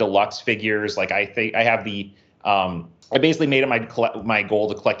bigger deluxe figures. Like I think I have I basically made it my goal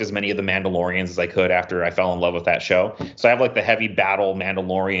to collect as many of the Mandalorians as I could after I fell in love with that show. So I have like the Heavy Battle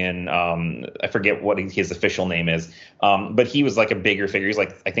Mandalorian. I forget what his official name is. But he was like a bigger figure. He's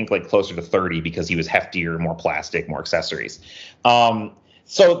like, I think like closer to 30 because he was heftier, more plastic, more accessories.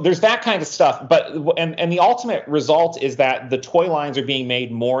 So there's that kind of stuff, and the ultimate result is that the toy lines are being made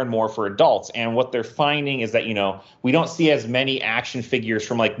more and more for adults. And what they're finding is that, we don't see as many action figures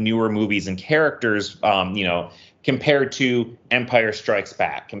from like newer movies and characters, compared to Empire Strikes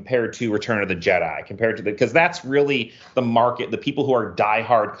Back, compared to Return of the Jedi, because that's really the market. The people who are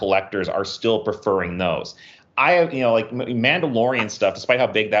diehard collectors are still preferring those. I have, like Mandalorian stuff, despite how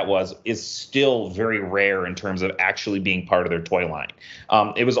big that was, is still very rare in terms of actually being part of their toy line.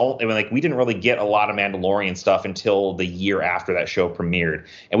 It was we didn't really get a lot of Mandalorian stuff until the year after that show premiered,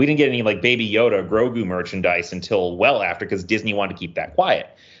 and we didn't get any like Baby Yoda, Grogu merchandise until well after, because Disney wanted to keep that quiet.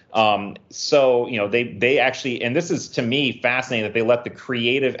 So they actually, and this is to me fascinating, that they let the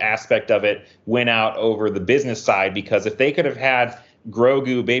creative aspect of it win out over the business side, because if they could have had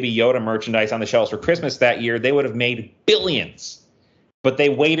Grogu, Baby Yoda merchandise on the shelves for Christmas that year, they would have made billions. But they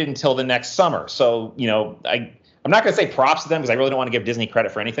waited until the next summer. So, I'm not going to say props to them, because I really don't want to give Disney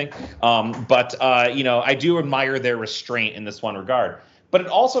credit for anything. But I do admire their restraint in this one regard. But it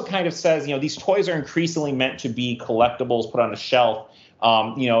also kind of says, these toys are increasingly meant to be collectibles put on a shelf,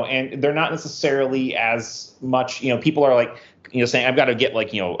 and they're not necessarily as much, people are like, saying I've got to get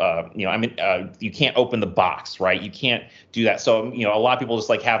you can't open the box, right? You can't do that. So, a lot of people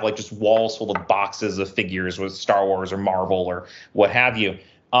just have just walls full of boxes of figures with Star Wars or Marvel or what have you.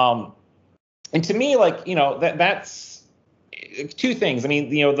 And to me, that's two things. I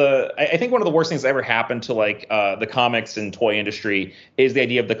mean, I think one of the worst things that ever happened to the comics and toy industry is the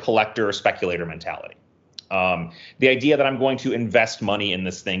idea of the collector or speculator mentality. The idea that I'm going to invest money in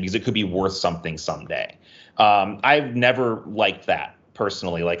this thing because it could be worth something someday. I've never liked that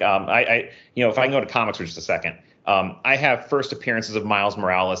personally. If I can go to comics for just a second, I have first appearances of Miles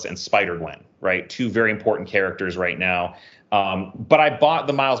Morales and Spider-Gwen, right? Two very important characters right now. But I bought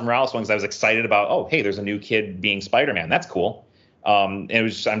the Miles Morales one because I was excited about, oh, hey, there's a new kid being Spider-Man. That's cool. I'm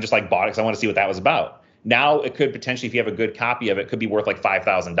just bought it because I want to see what that was about. Now it could potentially, if you have a good copy of it, could be worth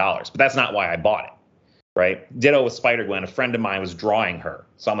 $5,000. But that's not why I bought it, right? Ditto with Spider-Gwen. A friend of mine was drawing her.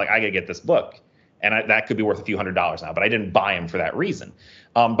 So I'm like, I got to get this book. And that could be worth a few $100s now, but I didn't buy them for that reason.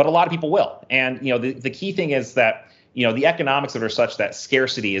 But a lot of people will. And, the key thing is that, the economics of it are such that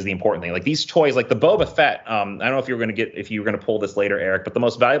scarcity is the important thing. Like these toys, like the Boba Fett, I don't know if you were going to pull this later, Eric, but the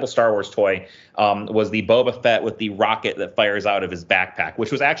most valuable Star Wars toy was the Boba Fett with the rocket that fires out of his backpack,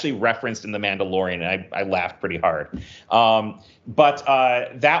 which was actually referenced in The Mandalorian. And I laughed pretty hard. But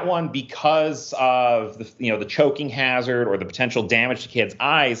that one, because of the choking hazard or the potential damage to kids'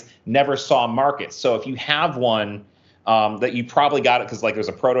 eyes, never saw markets. So if you have one that you probably got it because there's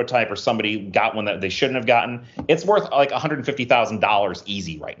a prototype or somebody got one that they shouldn't have gotten, it's worth $150,000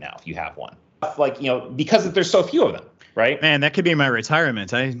 easy right now if you have one. Because there's so few of them, right? Man, that could be my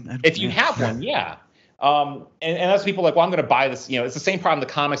retirement. If you have one, yeah. And that's people well, I'm going to buy this. It's the same problem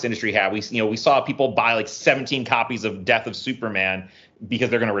the comics industry had. We saw people buy 17 copies of Death of Superman because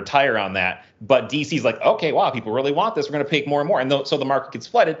they're going to retire on that. But DC's okay, wow, people really want this. We're going to pay more and more. And so the market gets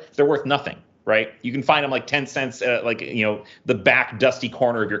flooded. They're worth nothing, right? You can find them 10 cents, the back dusty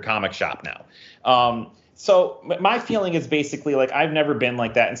corner of your comic shop now. So my feeling is basically I've never been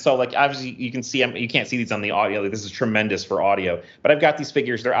like that. And so obviously you can see, you can't see these on the audio. This is tremendous for audio, but I've got these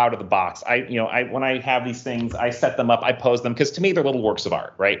figures. They're out of the box. When I have these things, I set them up, I pose them because to me, they're little works of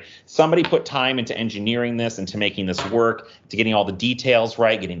art, right? Somebody put time into engineering this, into making this work, to getting all the details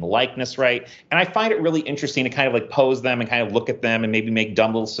right, getting the likeness right. And I find it really interesting to kind of pose them and kind of look at them and maybe make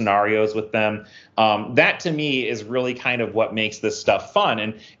dumb little scenarios with them. That to me is really kind of what makes this stuff fun.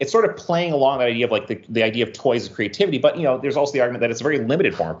 And it's sort of playing along that idea of the idea of toys as creativity. But, there's also the argument that it's a very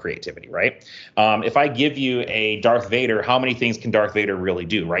limited form of creativity, right? If I give you a Darth Vader, how many things can Darth Vader really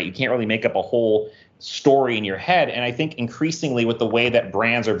do, right? You can't really make up a whole story in your head. And I think increasingly with the way that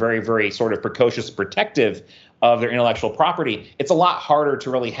brands are very, very sort of precocious, protective of their intellectual property, it's a lot harder to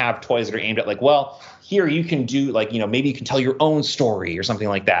really have toys that are aimed at here you can do maybe you can tell your own story or something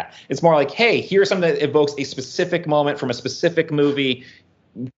like that. It's more hey, here's something that evokes a specific moment from a specific movie.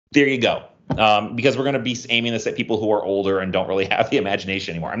 There you go. Because we're going to be aiming this at people who are older and don't really have the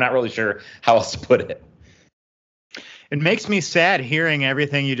imagination anymore. I'm not really sure how else to put it. It makes me sad hearing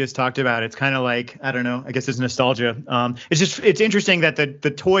everything you just talked about. It's kind of I don't know, I guess it's nostalgia. It's interesting that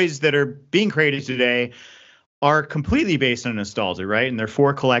the toys that are being created today are completely based on nostalgia, right? And they're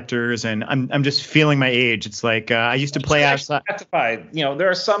for collectors. And I'm just feeling my age. It's I used to play outside. There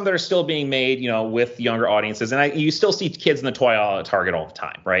are some that are still being made, with younger audiences, and you still see kids in the toy aisle at Target all the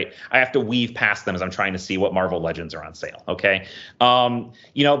time, right? I have to weave past them as I'm trying to see what Marvel Legends are on sale. Okay,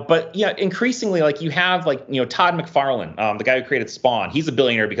 but increasingly, you have Todd McFarlane, the guy who created Spawn. He's a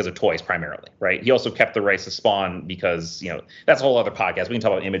billionaire because of toys primarily, right? He also kept the rights to Spawn because that's a whole other podcast. We can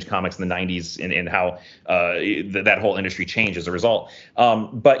talk about Image Comics in the '90s and how that whole industry changed as a result.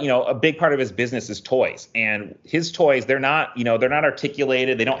 But a big part of his business is toys, and his toys, they're not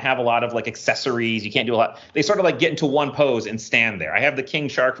articulated. They don't have a lot of accessories. You can't do a lot. They sort of get into one pose and stand there. I have the King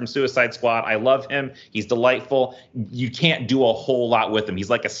Shark from Suicide Squad. I love him. He's delightful. You can't do a whole lot with him. He's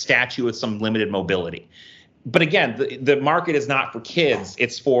like a statue with some limited mobility. But again, the market is not for kids;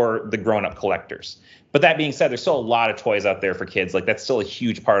 it's for the grown-up collectors. But that being said, there's still a lot of toys out there for kids. Like that's still a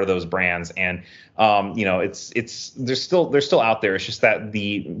huge part of those brands, and they're still out there. It's just that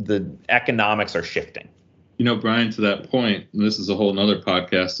the economics are shifting. Brian, to that point, and this is a whole nother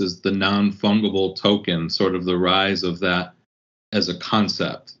podcast, is the non-fungible token, sort of the rise of that as a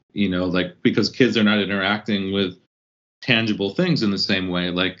concept. Because kids are not interacting with tangible things in the same way.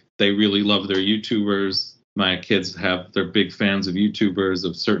 Like they really love their YouTubers. My kids they're big fans of YouTubers,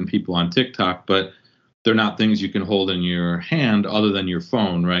 of certain people on TikTok, but they're not things you can hold in your hand other than your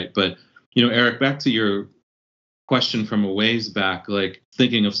phone, right? But, Eric, back to your question from a ways back, like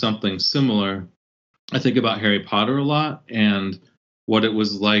thinking of something similar, I think about Harry Potter a lot and what it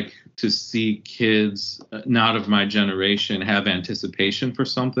was like to see kids not of my generation have anticipation for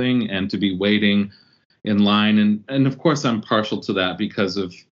something and to be waiting in line. And of course, I'm partial to that because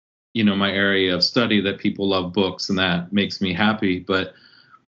of, my area of study, that people love books, and that makes me happy. But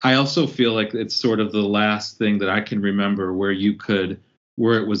I also feel like it's sort of the last thing that I can remember where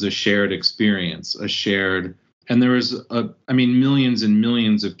it was a shared experience, and there was millions and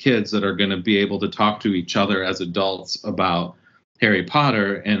millions of kids that are going to be able to talk to each other as adults about Harry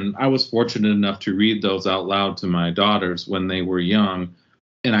Potter. And I was fortunate enough to read those out loud to my daughters when they were young.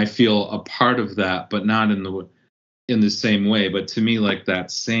 And I feel a part of that, but not in the same way. But to me, like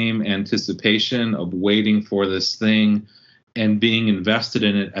that same anticipation of waiting for this thing and being invested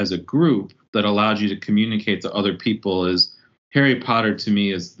in it as a group that allowed you to communicate to other people, is Harry Potter to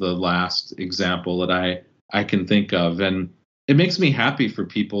me is the last example that I can think of. And it makes me happy for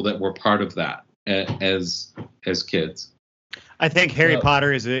people that were part of that as kids. I think Harry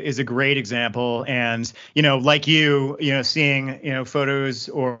Potter is a great example. And, like seeing, photos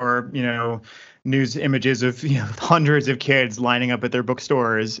or, news images of hundreds of kids lining up at their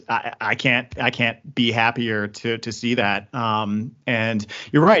bookstores. I can't be happier to see that. And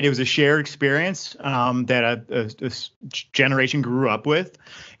you're right. It was a shared experience that a generation grew up with.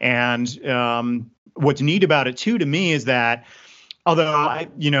 And what's neat about it too, to me, is that although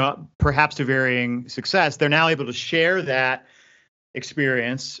perhaps to varying success, they're now able to share that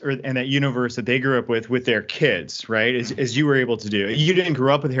experience and that universe that they grew up with their kids, right? As you were able to do. You didn't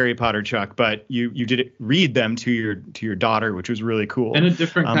grow up with Harry Potter, Chuck, but you did read them to your daughter, which was really cool. And a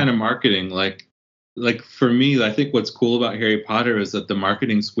different kind of marketing. Like for me, I think what's cool about Harry Potter is that the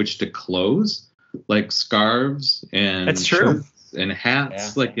marketing switched to clothes, like scarves and that's true, and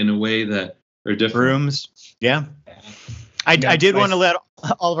hats, like in a way that are different. Brooms, yeah. I did want to let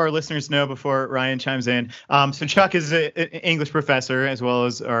all of our listeners know before Ryan chimes in. So Chuck is an English professor as well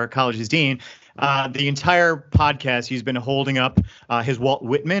as our college's dean. The entire podcast, he's been holding up his Walt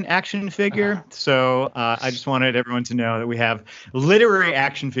Whitman action figure. So I just wanted everyone to know that we have literary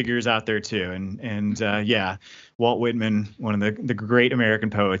action figures out there too. And Walt Whitman, one of the great American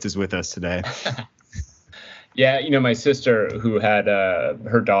poets, is with us today. Yeah, my sister, who had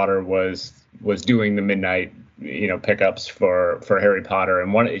her daughter was doing the midnight pickups for Harry Potter,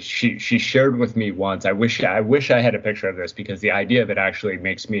 and she shared with me once. I wish I had a picture of this, because the idea of it actually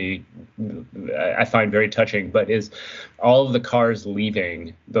I find very touching. But is all of the cars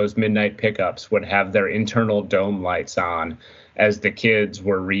leaving those midnight pickups would have their internal dome lights on as the kids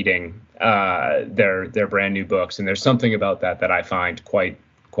were reading their brand new books, and there's something about that I find quite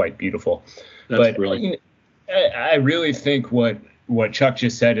beautiful. That's brilliant. I really think what Chuck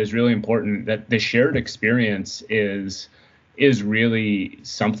just said is really important, that the shared experience is really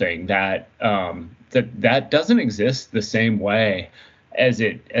something that that doesn't exist the same way as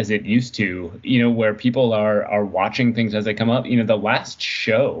it used to, where people are watching things as they come up. The last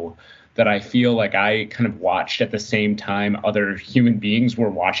show that I feel like I kind of watched at the same time other human beings were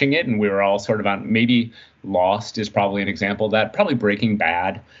watching it, and we were all sort of on, maybe Lost is probably an example of that, probably Breaking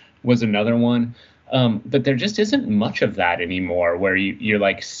Bad was another one. But there just isn't much of that anymore, where you're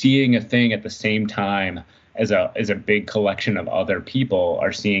like seeing a thing at the same time as a big collection of other people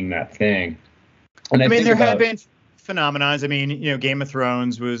are seeing that thing. And there have been phenomenons. Game of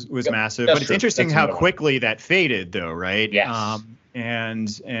Thrones was massive, but it's interesting how quickly that faded, though, right? Yes. And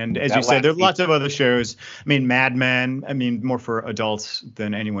as you said, there's lots of other shows. Mad Men, more for adults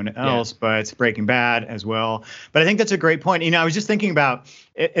than anyone else, but Breaking Bad as well. But I think that's a great point. I was just thinking about,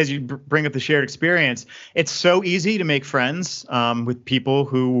 as you bring up the shared experience, it's so easy to make friends with people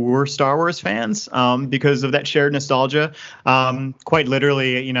who were Star Wars fans because of that shared nostalgia. Quite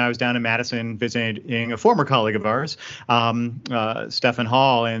literally, I was down in Madison visiting a former colleague of ours, Stephen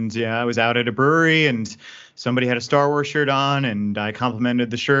Hall, and I was out at a brewery, and somebody had a Star Wars shirt on, and I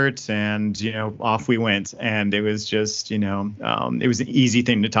complimented the shirts, and off we went. And it was just it was an easy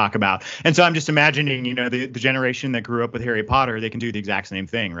thing to talk about. And so I'm just imagining the generation that grew up with Harry Potter, they can do the exact same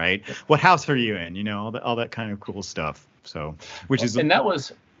thing, right? What house are you in? All that kind of cool stuff. So and that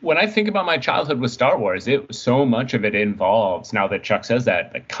was. When I think about my childhood with Star Wars, so much of it involves, now that Chuck says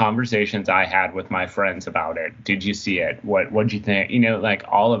that, the conversations I had with my friends about it. Did you see it? What'd you think? Like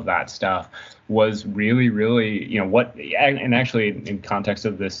all of that stuff was really, really, and actually in context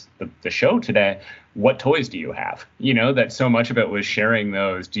of the show today, what toys do you have? That so much of it was sharing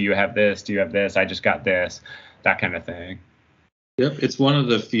those. Do you have this? Do you have this? I just got this, that kind of thing. Yep. It's one of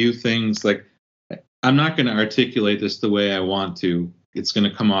the few things, like, I'm not going to articulate this the way I want to. It's going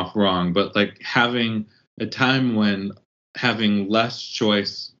to come off wrong, but like having a time when having less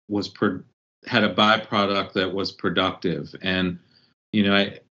choice had a byproduct that was productive. And,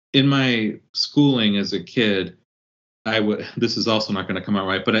 in my schooling as a kid, this is also not going to come out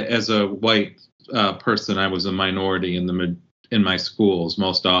right, but as a white person, I was a minority in my schools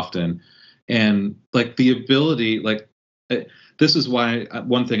most often. And like the ability, like, this is why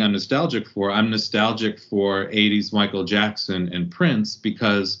one thing I'm nostalgic for 80s Michael Jackson and Prince,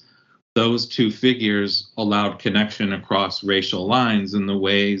 because those two figures allowed connection across racial lines in the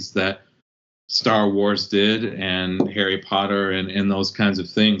ways that Star Wars did and Harry Potter and those kinds of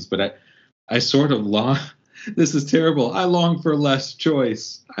things. But I sort of this is terrible. I long for less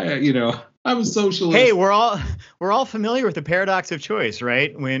choice. I'm a socialist. Hey, we're all familiar with the paradox of choice,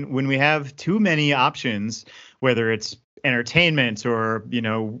 right? When we have too many options, whether it's entertainment or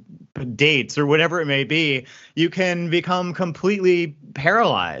dates or whatever it may be, you can become completely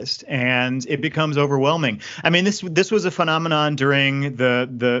paralyzed and it becomes overwhelming. I mean, this was a phenomenon during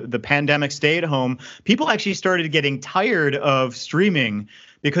the pandemic stay at home. People actually started getting tired of streaming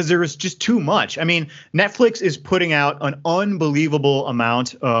because there was just too much. I mean, Netflix is putting out an unbelievable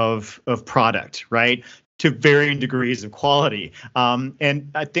amount of product, right, to varying degrees of quality. And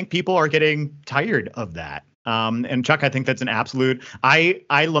I think people are getting tired of that. And Chuck, I think that's an absolute. I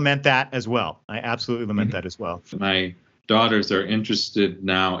lament that as well. I absolutely lament that as well. My daughters are interested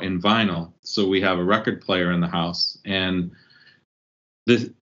now in vinyl, so we have a record player in the house, and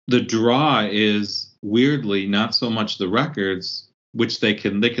the draw is weirdly not so much the records, which they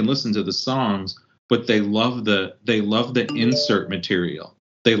can listen to the songs, but they love the insert material.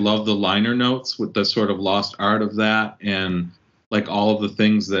 They love the liner notes with the sort of lost art of that, and like all of the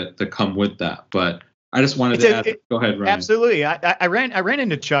things that come with that. But I just wanted to add. Go ahead, Ryan. Absolutely. I ran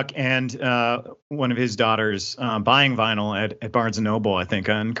into Chuck and one of his daughters buying vinyl at Barnes and Noble, I think,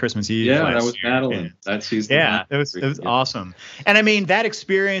 on Christmas Eve. Yeah, that was Madeline. It was awesome. And I mean, that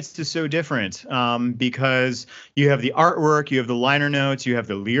experience is so different because you have the artwork, you have the liner notes, you have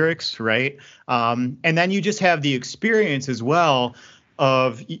the lyrics, right? And then you just have the experience as well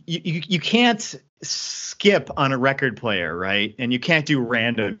of you can't skip on a record player, right? And you can't do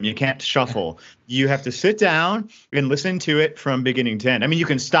random, you can't shuffle. You have to sit down and listen to it from beginning to end. I mean, you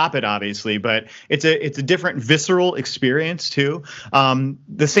can stop it obviously, but it's a different visceral experience too.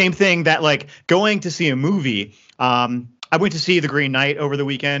 The same thing that like going to see a movie. I went to see The Green Knight over the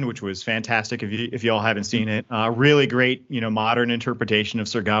weekend, which was fantastic. If you all haven't seen it, really great, modern interpretation of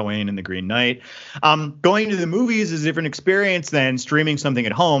Sir Gawain and The Green Knight. Going to the movies is a different experience than streaming something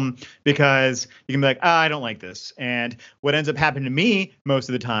at home because you can be like, I don't like this. And what ends up happening to me most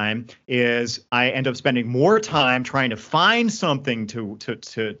of the time is I end up spending more time trying to find something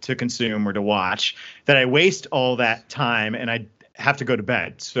to consume or to watch that I waste all that time and I have to go to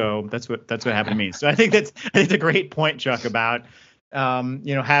bed. So that's what happened to me. So I think that's a great point, Chuck, about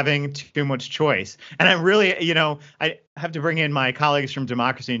having too much choice. And I'm really, I have to bring in my colleagues from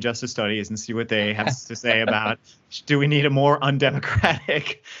Democracy and Justice Studies and see what they have to say about do we need a more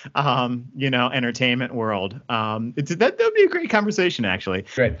undemocratic entertainment world. That would be a great conversation, actually.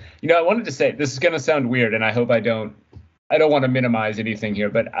 Great. I wanted to say, this is going to sound weird, and I hope I don't want to minimize anything here,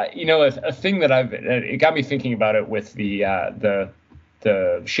 but a thing that it got me thinking about it with the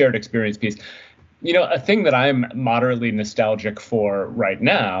shared experience piece. A thing that I'm moderately nostalgic for right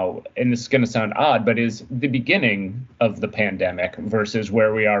now, and this is going to sound odd, but is the beginning of the pandemic versus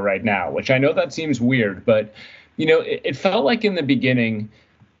where we are right now, which I know that seems weird, but it felt like in the beginning,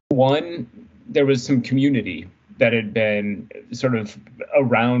 there was some community that had been sort of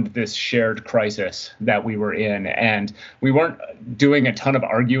around this shared crisis that we were in. And we weren't doing a ton of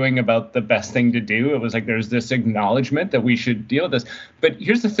arguing about the best thing to do. It was like there's this acknowledgement that we should deal with this. But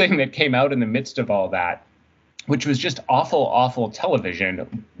here's the thing that came out in the midst of all that, which was just awful, awful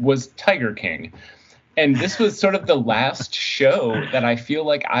television, was Tiger King. And this was sort of the last show that I feel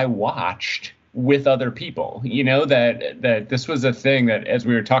like I watched with other people, that this was a thing that, as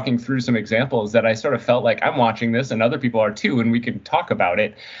we were talking through some examples, that I sort of felt like I'm watching this and other people are too, and we can talk about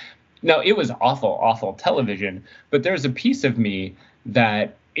it. Now, it was awful television, but there's a piece of me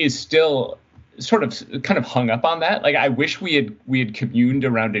that is still sort of kind of hung up on that. Like, I wish we had communed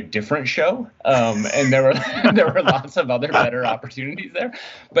around a different show, and there were lots of other better opportunities there,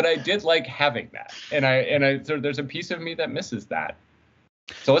 but I did like having that, and I so there's a piece of me that misses that.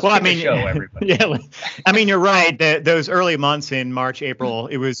 So let's pick a show, everybody. Yeah, I mean, you're right. Those early months in March, April,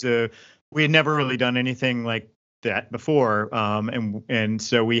 it was we had never really done anything like that before, and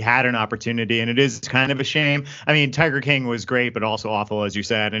so we had an opportunity, and it is kind of a shame. I mean, Tiger King was great, but also awful, as you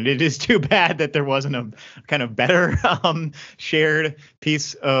said, and it is too bad that there wasn't a kind of better shared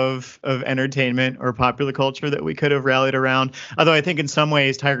piece of entertainment or popular culture that we could have rallied around. Although I think in some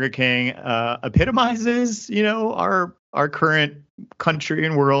ways Tiger King epitomizes, our current country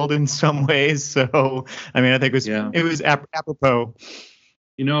and world in some ways. So, I mean, I think it was apropos.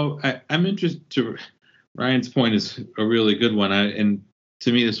 I'm interested to Ryan's point is a really good one. And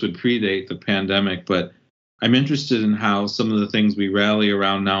to me, this would predate the pandemic, but I'm interested in how some of the things we rally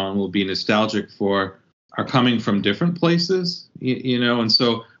around now and will be nostalgic for are coming from different places, and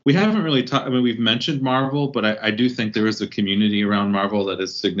so we haven't really talked. I mean, we've mentioned Marvel, but I do think there is a community around Marvel that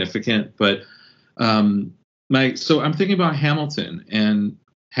is significant. But so I'm thinking about Hamilton, and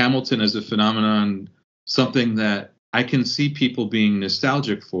Hamilton as a phenomenon, something that I can see people being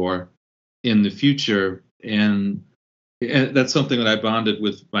nostalgic for in the future. And that's something that I bonded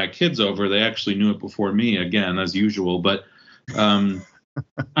with my kids over. They actually knew it before me, again, as usual. But I'm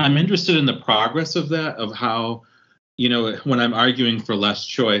interested in the progress of that, of how, when I'm arguing for less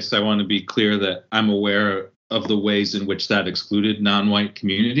choice, I want to be clear that I'm aware of the ways in which that excluded non-white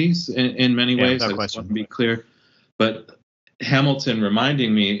communities in many ways. I just want to be clear. But Hamilton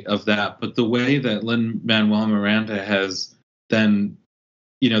reminding me of that, but the way that Lin-Manuel Miranda has then,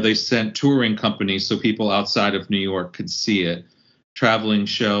 they sent touring companies so people outside of New York could see it, traveling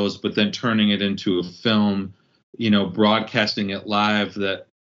shows, but then turning it into a film, broadcasting it live. That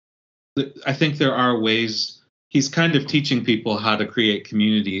I think there are ways he's kind of teaching people how to create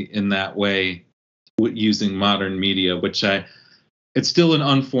community in that way using modern media, which it's still an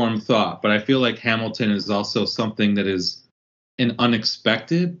unformed thought, but I feel like Hamilton is also something that is an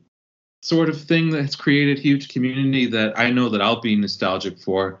unexpected sort of thing that's created huge community that I know that I'll be nostalgic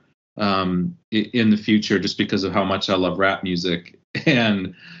for in the future, just because of how much I love rap music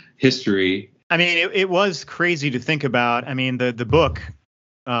and history. I mean, it was crazy to think about. I mean, the book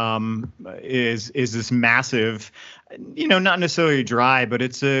is this massive, not necessarily dry, but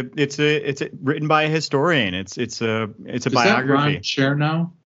it's written by a historian. It's a biography. That Ron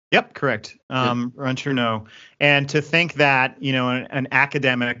Chernow? Yep, correct. Ron Chernow. And to think that, an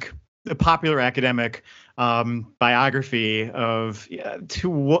academic, a popular academic biography of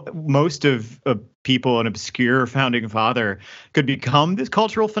most of people, an obscure founding father, could become this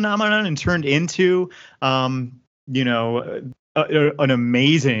cultural phenomenon and turned into, an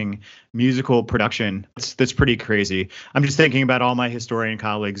amazing musical production. That's pretty crazy. I'm just thinking about all my historian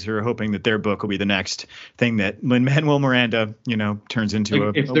colleagues who are hoping that their book will be the next thing that Lin-Manuel Miranda, turns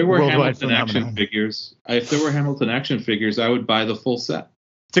into if there were Hamilton action figures, I would buy the full set.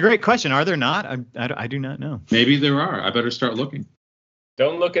 It's a great question. Are there not? I do not know. Maybe there are. I better start looking.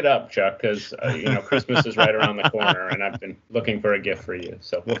 Don't look it up, Chuck, because Christmas is right around the corner, and I've been looking for a gift for you.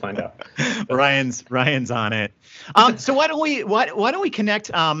 So we'll find out. Ryan's on it. So why don't we connect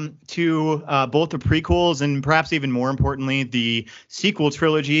to both the prequels and perhaps even more importantly the sequel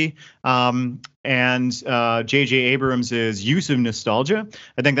trilogy and J.J. Abrams' use of nostalgia.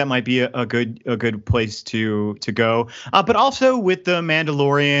 I think that might be a good place to go. But also with the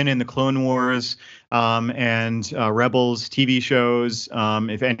Mandalorian and the Clone Wars and Rebels TV shows,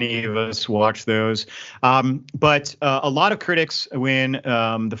 if any of us watch those. But a lot of critics, when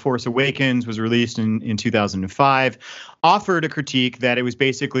The Force Awakens was released in 2005, offered a critique that it was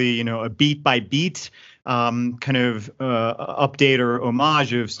basically, a beat by beat kind of update or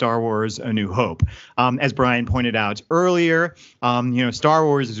homage of Star Wars A New Hope. As Brian pointed out earlier, Star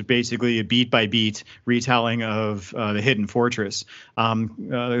Wars is basically a beat by beat retelling of The Hidden Fortress,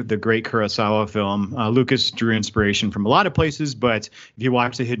 the great Kurosawa film. Lucas drew inspiration from a lot of places, but if you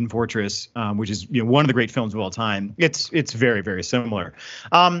watch The Hidden Fortress, which is one of the great films of all time, it's very, very similar.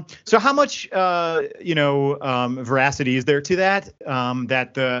 So how much veracity is there to that?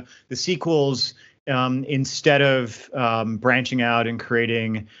 That the sequels, instead of branching out and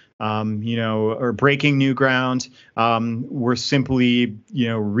creating, or breaking new ground, we're simply,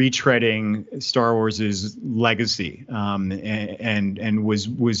 retreading Star Wars's legacy, and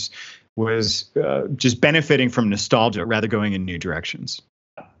was was just benefiting from nostalgia rather going in new directions.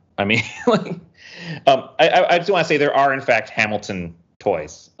 I mean, I just want to say there are, in fact, Hamilton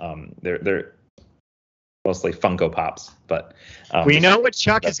toys. They're mostly Funko Pops, but we know what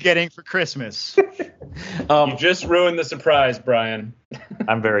Chuck is getting for Christmas. You just ruined the surprise, Brian.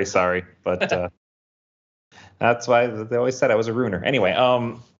 I'm very sorry, but that's why they always said I was a ruiner. Anyway,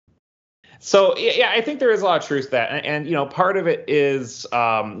 so yeah, I think there is a lot of truth to that, and part of it is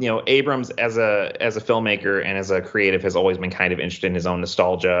Abrams as a filmmaker and as a creative has always been kind of interested in his own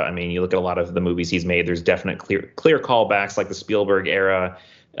nostalgia. I mean, you look at a lot of the movies he's made. There's definite clear callbacks, like the Spielberg era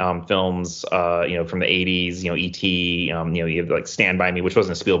films, from the 80s. E.T. You have like Stand By Me, which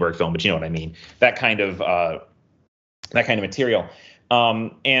wasn't a Spielberg film, but you know what I mean. That kind of material.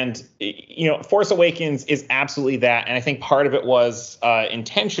 Force Awakens is absolutely that. And I think part of it was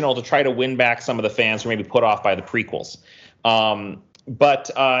intentional to try to win back some of the fans who were maybe put off by the prequels. But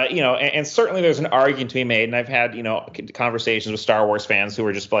and certainly there's an argument to be made. And I've had, conversations with Star Wars fans who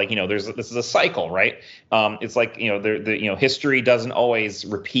are just like, this is a cycle, right? It's like, history doesn't always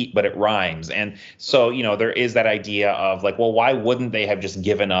repeat, but it rhymes. And so, there is that idea of like, well, why wouldn't they have just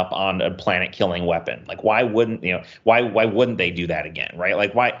given up on a planet killing weapon? Like, why wouldn't, why wouldn't they do that again? Right.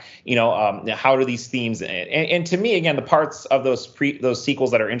 Like, why, how do these themes and to me, again, the parts of those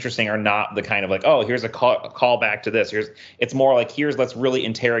sequels that are interesting are not the kind of like, oh, here's a call back to this. It's more like, let's really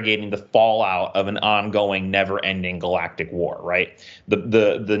interrogating the fallout of an ongoing, never-ending galactic war, right?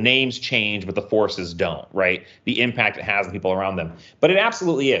 The names change, but the forces don't, right? The impact it has on people around them. But it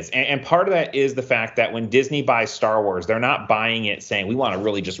absolutely is. And part of that is the fact that when Disney buys Star Wars, they're not buying it saying, we want to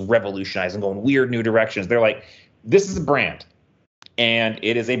really just revolutionize and go in weird new directions. They're like, this is a brand. And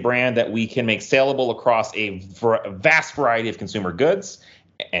it is a brand that we can make saleable across a vast variety of consumer goods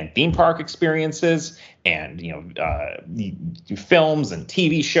and theme park experiences and films and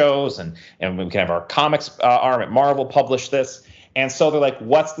TV shows and we can have our comics arm at Marvel publish this. And so they're like,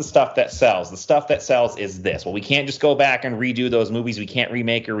 what's the stuff that sells? The stuff that sells is this. Well, we can't just go back and redo those movies. We can't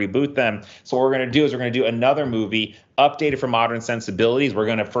remake or reboot them. So what we're going to do is we're going to do another movie updated for modern sensibilities. We're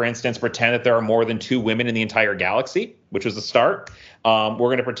going to, for instance, pretend that there are more than 2 women in the entire galaxy, which was the start. We're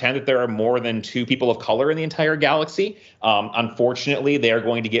going to pretend that there are more than 2 people of color in the entire galaxy. Unfortunately, they are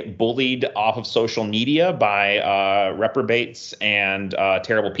going to get bullied off of social media by reprobates and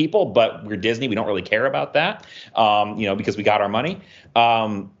terrible people. But we're Disney. We don't really care about that, because we got our money.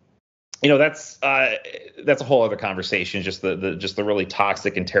 That's a whole other conversation. Just the really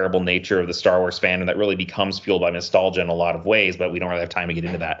toxic and terrible nature of the Star Wars fandom that really becomes fueled by nostalgia in a lot of ways. But we don't really have time to get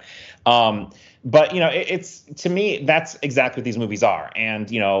into that. But it's to me that's exactly what these movies are.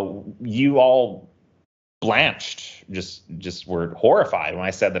 And you all blanched, just were horrified when I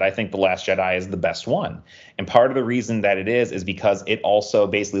said that I think The Last Jedi is the best one. And part of the reason that it is because it also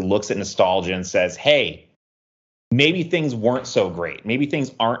basically looks at nostalgia and says, hey, maybe things weren't so great. Maybe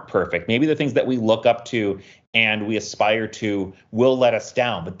things aren't perfect. Maybe the things that we look up to and we aspire to will let us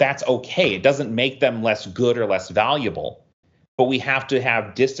down. But that's okay. It doesn't make them less good or less valuable. But we have to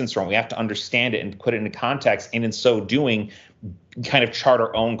have distance from it. We have to understand it and put it into context. And in so doing, kind of chart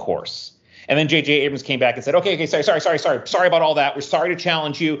our own course. And then J.J. Abrams came back and said, okay, sorry about all that. We're sorry to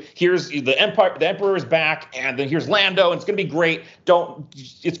challenge you. Here's the Empire. The Emperor is back. And then here's Lando. And it's going to be great.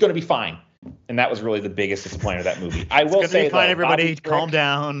 It's going to be fine. And that was really the biggest disappointment of that movie. I will say, fine, everybody, calm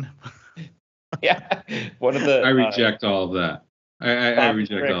down. Yeah, I reject all of that. I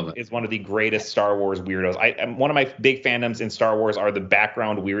reject all that. Is one of the greatest Star Wars weirdos. One of my big fandoms in Star Wars are the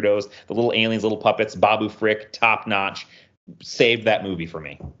background weirdos, the little aliens, little puppets. Babu Frick, top notch, saved that movie for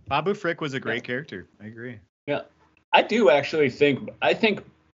me. Babu Frick was a great character. I agree. Yeah, I do actually think. I think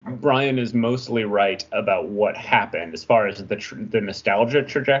Brian is mostly right about what happened as far as the nostalgia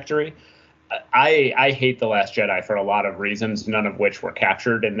trajectory. I hate The Last Jedi for a lot of reasons, none of which were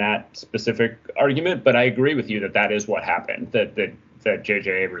captured in that specific argument. But I agree with you that is what happened. That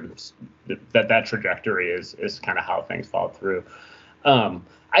J.J. Abrams that trajectory is kind of how things fall through.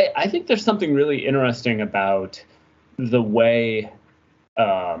 I think there's something really interesting about the way.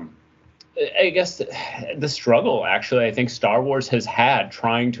 I guess the struggle, actually, I think Star Wars has had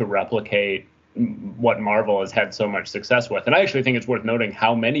trying to replicate what Marvel has had so much success with. And I actually think it's worth noting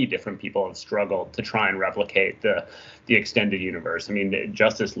how many different people have struggled to try and replicate the extended universe. I mean,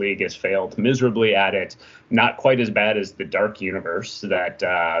 Justice League has failed miserably at it, not quite as bad as the Dark Universe that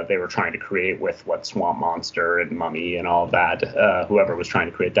they were trying to create with Swamp Monster and Mummy and all of that, whoever was trying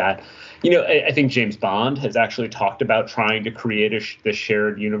to create that. I think James Bond has actually talked about trying to create the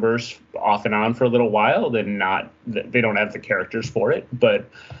shared universe off and on for a little while. They don't have the characters for it, but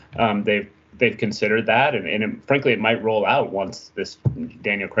they've they've considered that, and frankly, it might roll out once this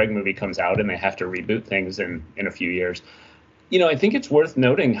Daniel Craig movie comes out and they have to reboot things in a few years. I think it's worth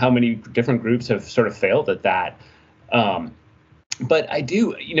noting how many different groups have sort of failed at that. But I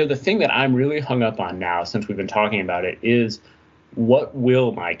do, the thing that I'm really hung up on now, since we've been talking about it, is what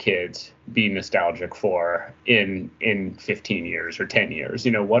will my kids be nostalgic for in 15 years or 10 years?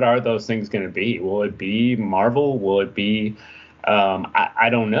 What are those things going to be? Will it be Marvel? Will it be, I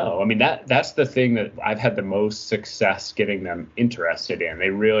don't know. I mean, that's the thing that I've had the most success getting them interested in.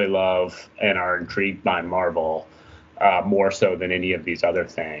 They really love and are intrigued by Marvel more so than any of these other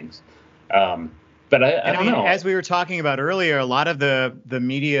things. But I don't know. As we were talking about earlier, a lot of the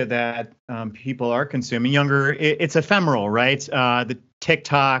media that people are consuming younger, it's ephemeral, right? The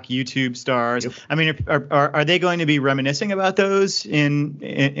TikTok, YouTube stars. Yep. I mean, are they going to be reminiscing about those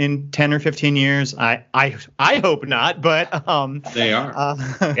in 10 or 15 years? I hope not, but they are.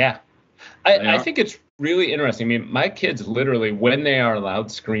 Yeah. I think it's really interesting. I mean, my kids literally, when they are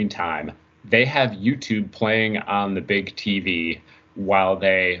allowed screen time, they have YouTube playing on the big TV while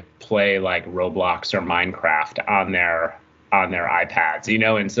they play like Roblox or Minecraft on their iPads,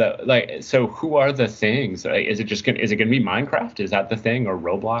 and so who are the things? Is it gonna be Minecraft? Is that the thing, or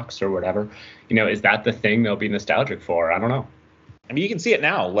Roblox or whatever? Is that the thing they'll be nostalgic for? I don't know. I mean, you can see it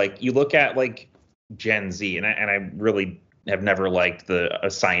now. Like, you look at like Gen Z, and I really have never liked the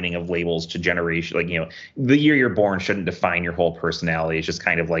assigning of labels to generation. Like, the year you're born shouldn't define your whole personality. It's just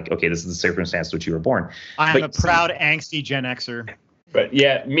kind of like, okay, this is the circumstance to which you were born. I'm a proud angsty Gen Xer. But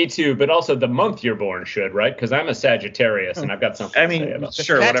yeah, me too. But also the month you're born should, right? Because I'm a Sagittarius and I've got something to say about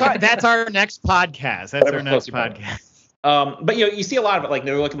sure, that's our next podcast. That's our next podcast. But you see a lot of it, like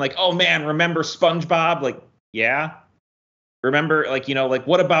they're looking like, oh man, remember SpongeBob? Like, yeah. Remember, like, like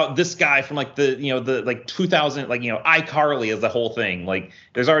what about this guy from like the 2000, like, iCarly is the whole thing. Like,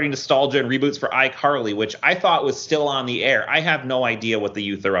 there's already nostalgia and reboots for iCarly, which I thought was still on the air. I have no idea what the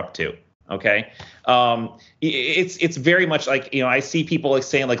youth are up to. Okay. It's very much like, I see people like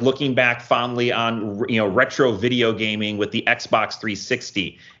saying, like, looking back fondly on, retro video gaming with the Xbox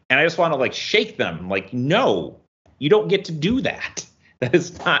 360. And I just want to like shake them like, no, you don't get to do that. That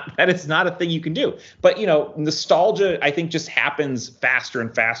is not a thing you can do. But, nostalgia, I think, just happens faster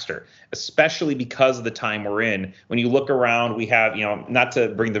and faster, especially because of the time we're in. When you look around, we have, not to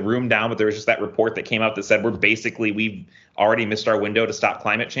bring the room down, but there was just that report that came out that said we've already missed our window to stop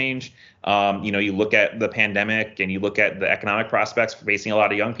climate change. You look at the pandemic and you look at the economic prospects facing a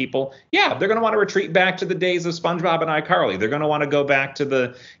lot of young people. Yeah, they're going to want to retreat back to the days of SpongeBob and iCarly. They're going to want to go back to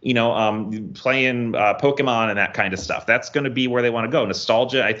the, playing Pokemon and that kind of stuff. That's going to be where they want to go.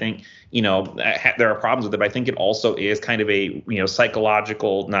 Nostalgia, I think, there are problems with it, but I think it also is kind of a,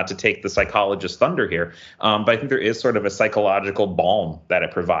 psychological, not to take the psychologist's thunder here, but I think there is sort of a psychological balm that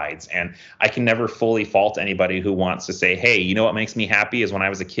it provides. And I can never fully fault anybody who wants to say, hey, what makes me happy is when I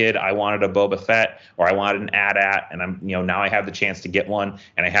was a kid, I wanted a Boba Fett or I wanted an AT-AT, and I'm, now I have the chance to get one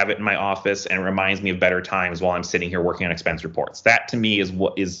and I have it in my office and it reminds me of better times while I'm sitting here working on expense reports. That to me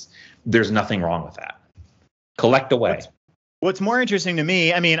is there's nothing wrong with that. Collect away. What's more interesting to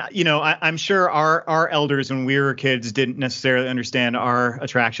me, I mean, I'm sure our elders when we were kids didn't necessarily understand our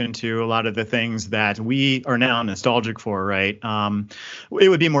attraction to a lot of the things that we are now nostalgic for, right? It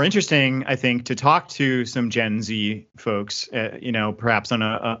would be more interesting, I think, to talk to some Gen Z folks, perhaps on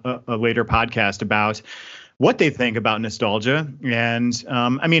a later podcast about what they think about nostalgia. And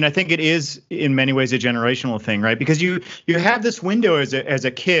I think it is in many ways a generational thing, right? Because you have this window as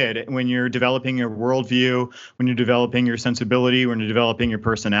a kid when you're developing your worldview, when you're developing your sensibility, when you're developing your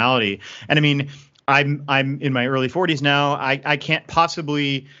personality. And I mean, I'm in my early 40s now. I can't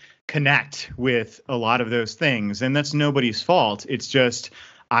possibly connect with a lot of those things. And that's nobody's fault. It's just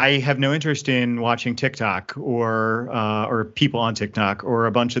I have no interest in watching TikTok or people on TikTok or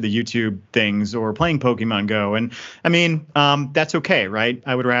a bunch of the YouTube things or playing Pokemon Go. And I mean, that's okay, right?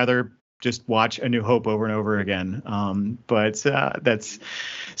 I would rather just watch A New Hope over and over again. But that's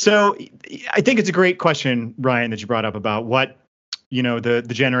so I think it's a great question, Ryan, that you brought up about what, the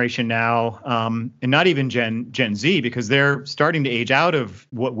generation now, and not even Gen Z, because they're starting to age out of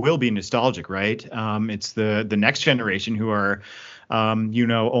what will be nostalgic, right? It's the next generation who are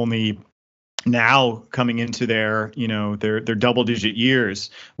only now coming into their double digit years,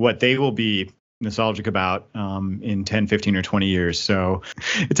 what they will be nostalgic about in 10, 15 or 20 years. So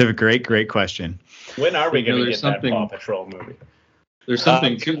it's a great question. When are we going to get that Paw Patrol movie? There's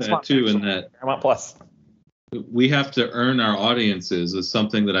something to that too, in that Paramount Plus. We have to earn our audiences is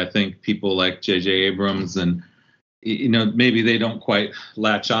something that I think people like J.J. Abrams and maybe they don't quite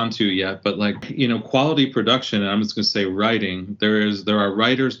latch onto yet, but quality production, and I'm just going to say writing, there are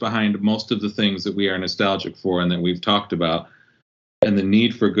writers behind most of the things that we are nostalgic for and that we've talked about, and the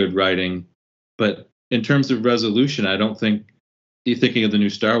need for good writing. But in terms of resolution, I don't think, you're thinking of the new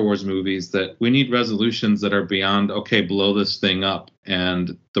Star Wars movies, that we need resolutions that are beyond, okay, blow this thing up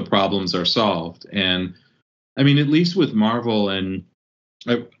and the problems are solved. And I mean, at least with Marvel, and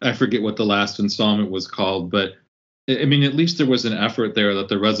I forget what the last installment was called, but I mean, at least there was an effort there that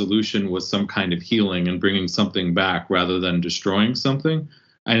the resolution was some kind of healing and bringing something back rather than destroying something.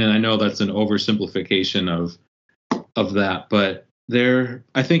 And I know that's an oversimplification of that, but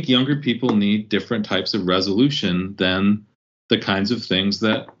I think younger people need different types of resolution than the kinds of things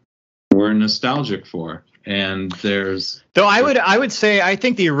that we're nostalgic for. And I would say I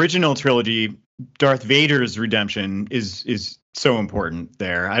think the original trilogy, Darth Vader's redemption, is so important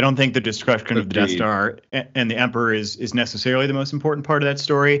there. I don't think the destruction of the Death Star and the Emperor is necessarily the most important part of that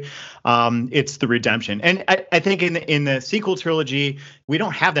story. It's the redemption. And I think in the sequel trilogy, we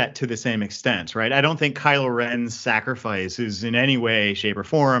don't have that to the same extent, right? I don't think Kylo Ren's sacrifice is in any way, shape, or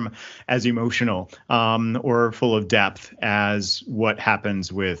form as emotional or full of depth as what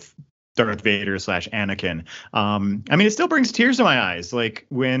happens with Darth Vader / Anakin. I mean, it still brings tears to my eyes, like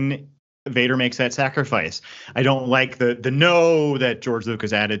when Vader makes that sacrifice. I don't like the no that George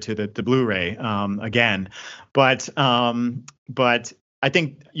Lucas added to the Blu-ray again, but I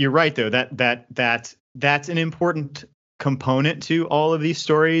think you're right though that's an important component to all of these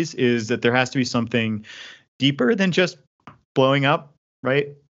stories, is that there has to be something deeper than just blowing up, right?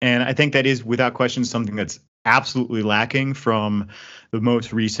 And I think that is without question something that's absolutely lacking from the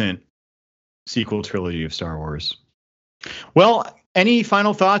most recent sequel trilogy of Star Wars. Well, any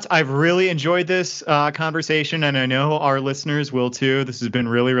final thoughts? I've really enjoyed this conversation, and I know our listeners will too. This has been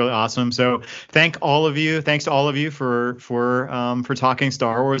really, really awesome. So thanks to all of you for talking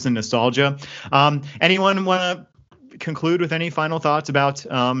Star Wars and nostalgia. Anyone want to conclude with any final thoughts about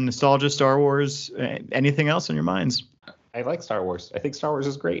nostalgia, Star Wars, anything else on your minds? I like Star Wars. I think Star Wars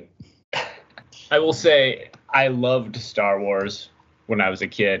is great. I will say I loved Star Wars when I was a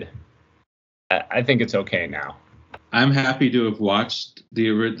kid. I think it's okay now. I'm happy to have watched the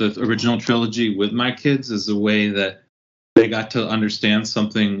original trilogy with my kids as a way that they got to understand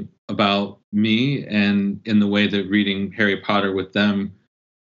something about me, and in the way that reading Harry Potter with them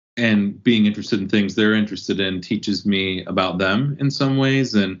and being interested in things they're interested in teaches me about them in some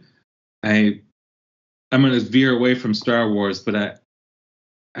ways. And I'm going to veer away from Star Wars, but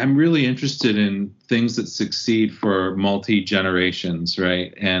I'm really interested in things that succeed for multi-generations,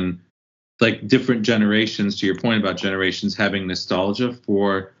 right? And like different generations, to your point about generations having nostalgia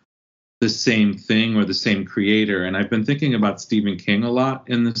for the same thing or the same creator. And I've been thinking about Stephen King a lot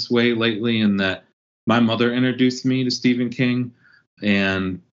in this way lately, in that my mother introduced me to Stephen King,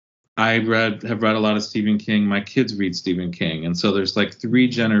 and have read a lot of Stephen King. My kids read Stephen King. And so there's like 3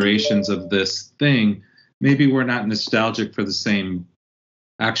 generations of this thing. Maybe we're not nostalgic for the same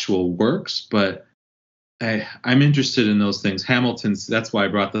actual works, but I'm interested in those things. Hamilton's, that's why I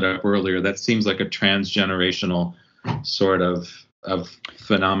brought that up earlier. That seems like a transgenerational sort of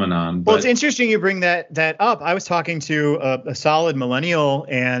phenomenon. Well, it's interesting you bring that up. I was talking to a solid millennial,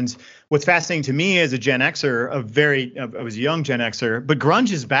 and what's fascinating to me as a Gen Xer, I was a young Gen Xer, but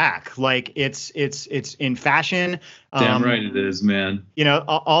grunge is back. Like it's in fashion. Damn right it is, man. You know,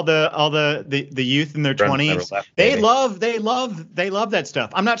 all the youth in their 20s, they love that stuff.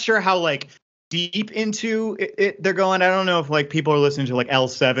 I'm not sure how like deep into it they're going. I don't know if like people are listening to like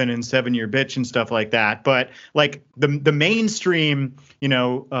L7 and 7 Year Bitch and stuff like that, but like the mainstream,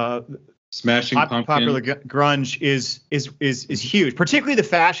 Smashing Pumpkins, popular grunge is huge, particularly the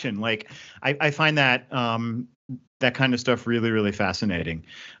fashion. Like I find that that kind of stuff really, really fascinating.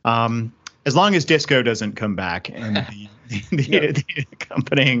 As long as disco doesn't come back and the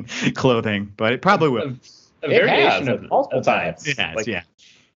accompanying clothing, but it probably will. A variation of multiple times. It has, yeah.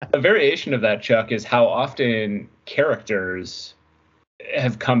 A variation of that, Chuck, is how often characters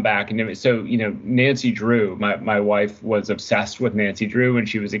have come back. And so, Nancy Drew, my wife was obsessed with Nancy Drew when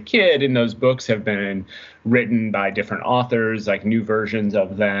she was a kid, and those books have been written by different authors, like new versions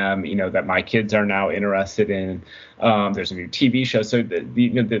of them, that my kids are now interested in. There's a new TV show. So the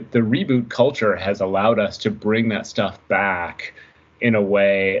reboot culture has allowed us to bring that stuff back in a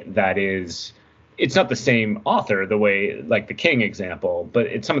way that is, it's not the same author, the way like the King example, but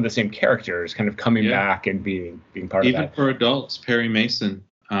it's some of the same characters kind of coming back and being part of that. Even for adults, Perry Mason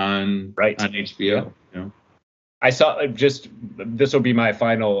on HBO. Yeah. I saw this will be my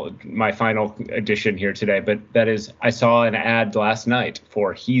final addition here today, but that is I saw an ad last night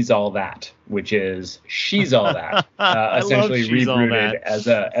for He's All That, which is She's All That, essentially rebooted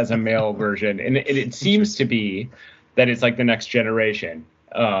as a male version, and it seems to be that it's like the next generation.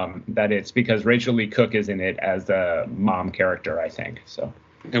 That it's because Rachel Lee Cook is in it as the mom character, I think. So.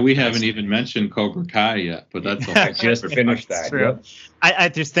 And we haven't even mentioned Cobra Kai yet, but that's all. I just finished that. Yep. I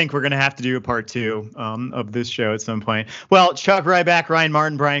just think we're going to have to do a part 2 of this show at some point. Well, Chuck Ryback, Ryan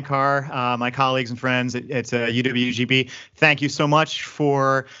Martin, Brian Carr, my colleagues and friends at UWGB, thank you so much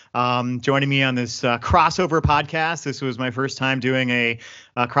for joining me on this crossover podcast. This was my first time doing a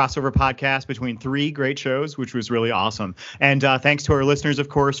crossover podcast between 3 great shows, which was really awesome. And thanks to our listeners, of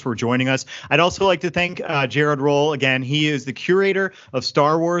course, for joining us. I'd also like to thank Jared Roll. Again, he is the curator of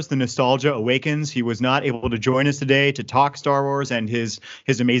Star Wars, The Nostalgia Awakens. He was not able to join us today to talk Star Wars and his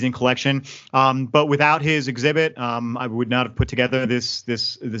amazing collection. But without his exhibit, I would not have put together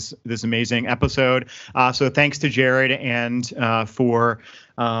this amazing episode. So thanks to Jared and for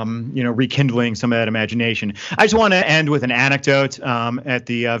rekindling some of that imagination. I just want to end with an anecdote. At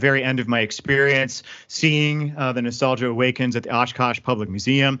the very end of my experience seeing The Nostalgia Awakens at the Oshkosh Public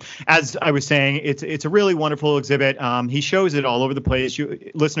Museum, as I was saying, it's a really wonderful exhibit. He shows it all over the place.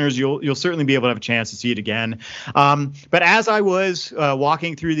 Listeners, you'll certainly be able to have a chance to see it again. But as I was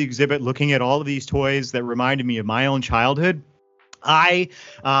walking through the exhibit, looking at all of these toys that reminded me of my own childhood, I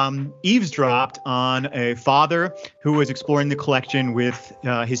eavesdropped on a father who was exploring the collection with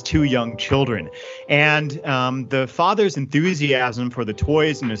his 2 young children. And the father's enthusiasm for the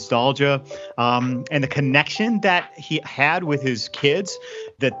toys and nostalgia and the connection that he had with his kids,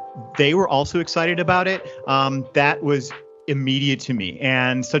 that they were also excited about it, that was immediate to me,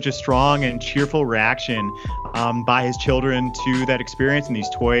 and such a strong and cheerful reaction by his children to that experience and these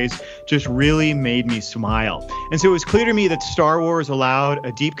toys just really made me smile. And so it was clear to me that Star Wars allowed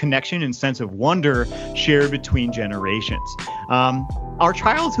a deep connection and sense of wonder shared between generations. Our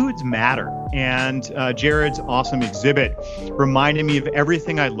childhoods matter, and Jared's awesome exhibit reminded me of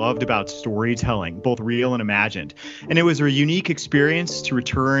everything I loved about storytelling, both real and imagined. And it was a unique experience to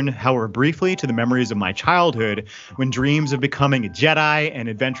return, however briefly, to the memories of my childhood when dreams of becoming a Jedi and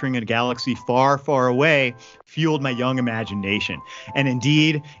adventuring in a galaxy far, far away fueled my young imagination. And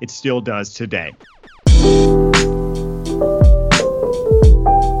indeed, it still does today.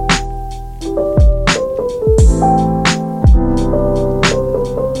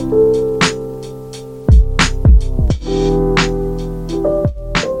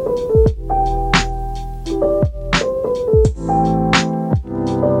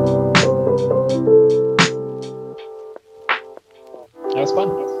 That was fun.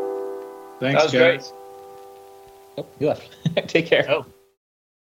 Thanks, that was guys. great. Oh, you left. Take care. Oh.